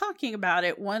 while they're talking about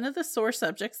it, one of the sore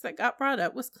subjects that got brought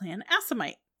up was Clan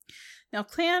Assamite. Now,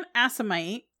 Clan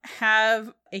Assamite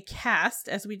have a cast,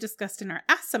 as we discussed in our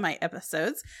Assamite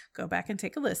episodes. Go back and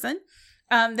take a listen.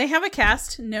 They have a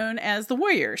cast known as the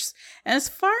Warriors. And as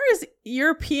far as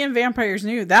European vampires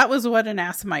knew, that was what an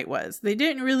Assamite was. They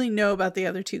didn't really know about the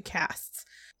other two castes.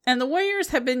 And the Warriors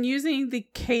have been using the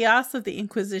chaos of the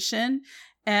Inquisition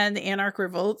and the Anarch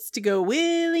revolts to go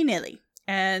willy-nilly.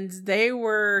 And they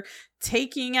were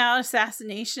taking out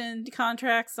assassination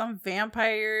contracts on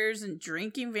vampires and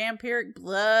drinking vampiric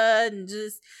blood and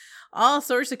just all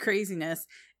sorts of craziness.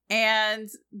 And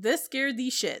this scared the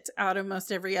shit out of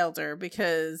most every elder,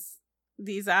 because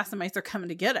these Assamites are coming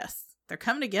to get us. They're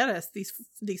coming to get us.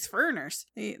 These foreigners,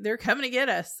 they're coming to get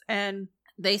us. And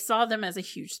they saw them as a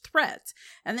huge threat.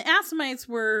 And the Assamites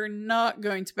were not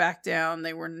going to back down.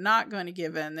 They were not going to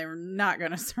give in. They were not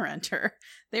going to surrender.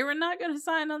 They were not going to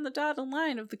sign on the dotted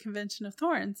line of the Convention of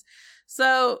Thorns.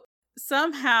 So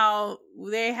somehow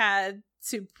they had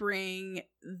to bring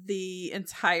the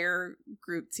entire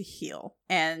group to heel.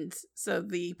 And so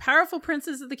the powerful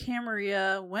princes of the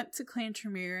Camarilla went to Clan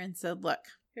Tremere and said, look,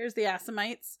 here's the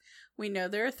Assamites. We know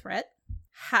they're a threat.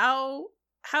 How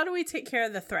do we take care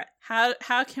of the threat?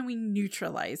 How can we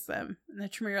neutralize them? And the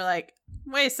Tremere are like,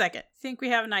 wait a second, I think we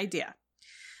have an idea.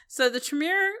 So the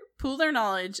Tremere pool their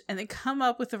knowledge and they come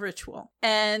up with a ritual.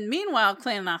 And meanwhile,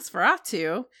 Clan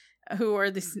Nosferatu, who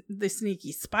are the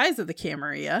sneaky spies of the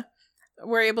Camarilla,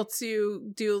 were able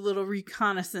to do a little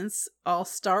reconnaissance, all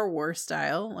Star Wars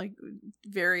style, like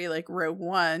very like Rogue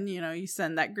One. You know, you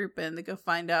send that group in to go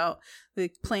find out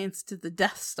the plans to the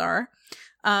Death Star.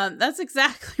 That's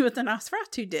exactly what the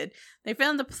Nosferatu did. They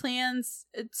found the plans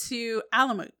to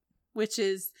Alamut, which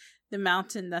is the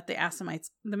mountain that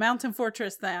the mountain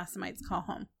fortress the Assamites call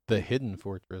home. The hidden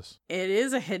fortress. It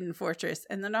is a hidden fortress.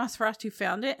 And the Nosferatu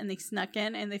found it and they snuck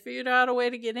in and they figured out a way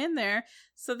to get in there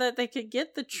so that they could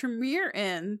get the Tremere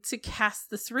in to cast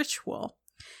this ritual.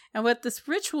 And what this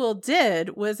ritual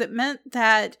did was it meant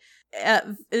that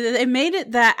it made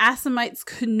it that Assamites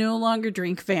could no longer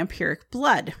drink vampiric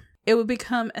blood. it would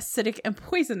become acidic and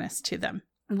poisonous to them,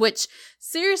 which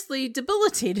seriously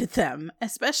debilitated them,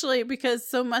 especially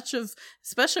because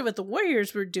especially what the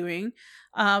warriors were doing,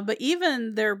 but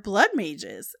even their blood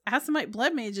mages, Assamite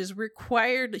blood mages,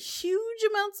 required huge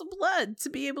amounts of blood to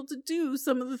be able to do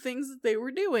some of the things that they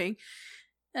were doing.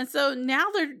 And so now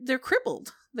they're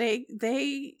crippled.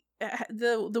 The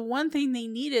one thing they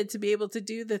needed to be able to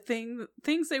do the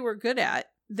things they were good at,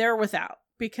 they're without,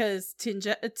 because to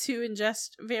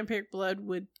ingest vampiric blood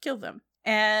would kill them.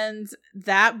 And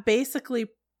that basically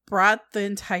brought the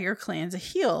entire clan to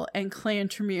heel, and Clan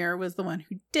Tremere was the one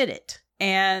who did it.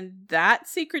 And that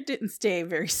secret didn't stay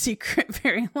very secret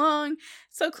very long.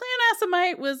 So Clan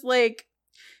Assamite was like,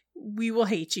 we will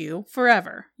hate you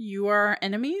forever. You are our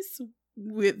enemies.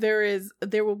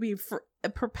 There will be a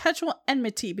perpetual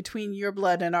enmity between your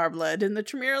blood and our blood. And the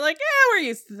Tremere are like, yeah, we're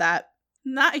used to that.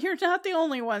 You're not the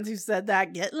only ones who said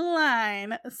that. Get in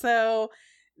line. So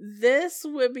this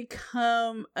would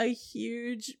become a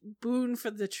huge boon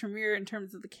for the Tremere in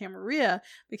terms of the Camarilla,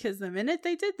 because the minute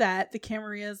they did that, the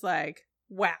Camarilla is like,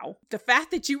 wow, the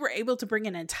fact that you were able to bring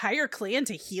an entire clan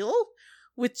to heel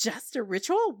with just a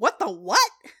ritual? What the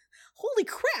what? Holy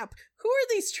crap. Who are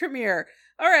these Tremere?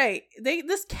 All right,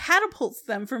 this catapults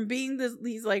them from being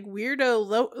these like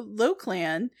weirdo low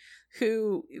clan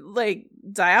who like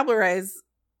diabolarize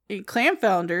clan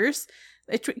founders.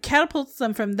 It catapults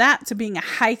them from that to being a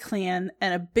high clan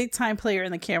and a big time player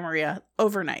in the Camarilla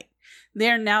overnight.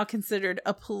 They are now considered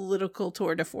a political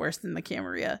tour de force in the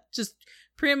Camarilla, just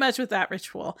pretty much with that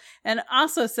ritual. And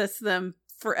also sets them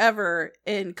forever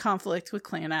in conflict with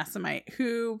Clan Assamite,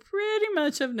 who pretty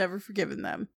much have never forgiven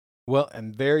them. Well,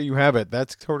 and there you have it.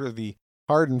 That's sort of the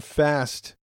hard and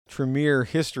fast Tremere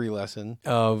history lesson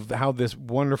of how this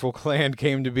wonderful clan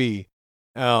came to be.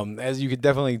 As you could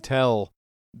definitely tell,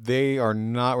 they are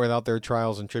not without their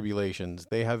trials and tribulations.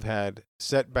 They have had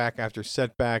setback after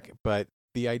setback, but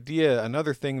the idea,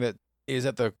 another thing that is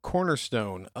at the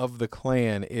cornerstone of the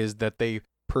clan, is that they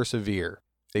persevere.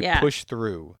 They push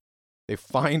through. They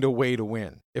find a way to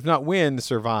win. If not win,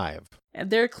 survive. And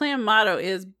their clan motto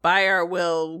is, by our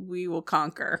will, we will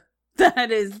conquer.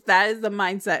 That is the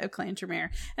mindset of Clan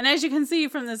Tremere. And as you can see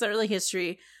from this early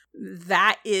history,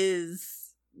 that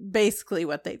is basically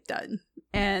what they've done.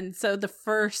 And so the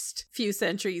first few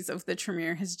centuries of the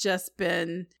Tremere has just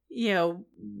been,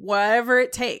 whatever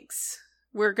it takes.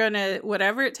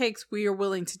 Whatever it takes, we are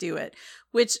willing to do it,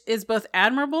 which is both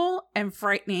admirable and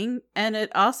frightening. And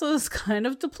it also is kind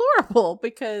of deplorable,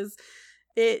 because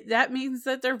that means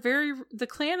that the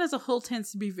clan as a whole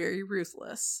tends to be very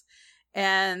ruthless,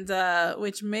 and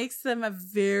which makes them a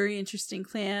very interesting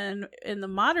clan in the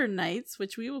modern Knights,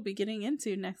 which we will be getting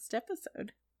into next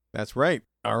episode. That's right.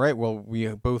 All right. Well, we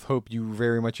both hope you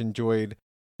very much enjoyed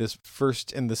this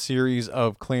first in the series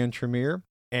of Clan Tremere.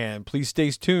 And please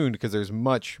stay tuned, because there's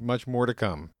much, much more to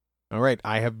come. All right.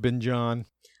 I have been John.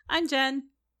 I'm Jen.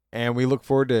 And we look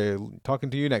forward to talking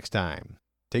to you next time.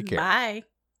 Take care. Bye.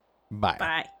 Bye.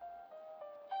 Bye.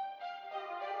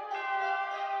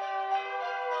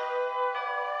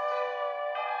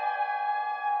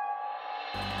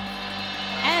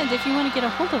 And if you want to get a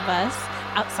hold of us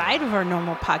outside of our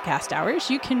normal podcast hours,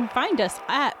 you can find us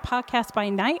at Podcast by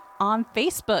Night on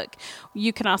Facebook.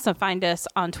 You can also find us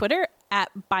on Twitter at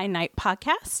By Night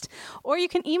Podcast, or you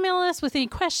can email us with any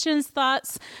questions,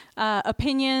 thoughts,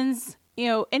 opinions,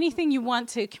 anything you want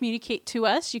to communicate to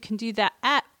us. You can do that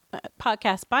at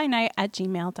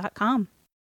podcastbynight@gmail.com.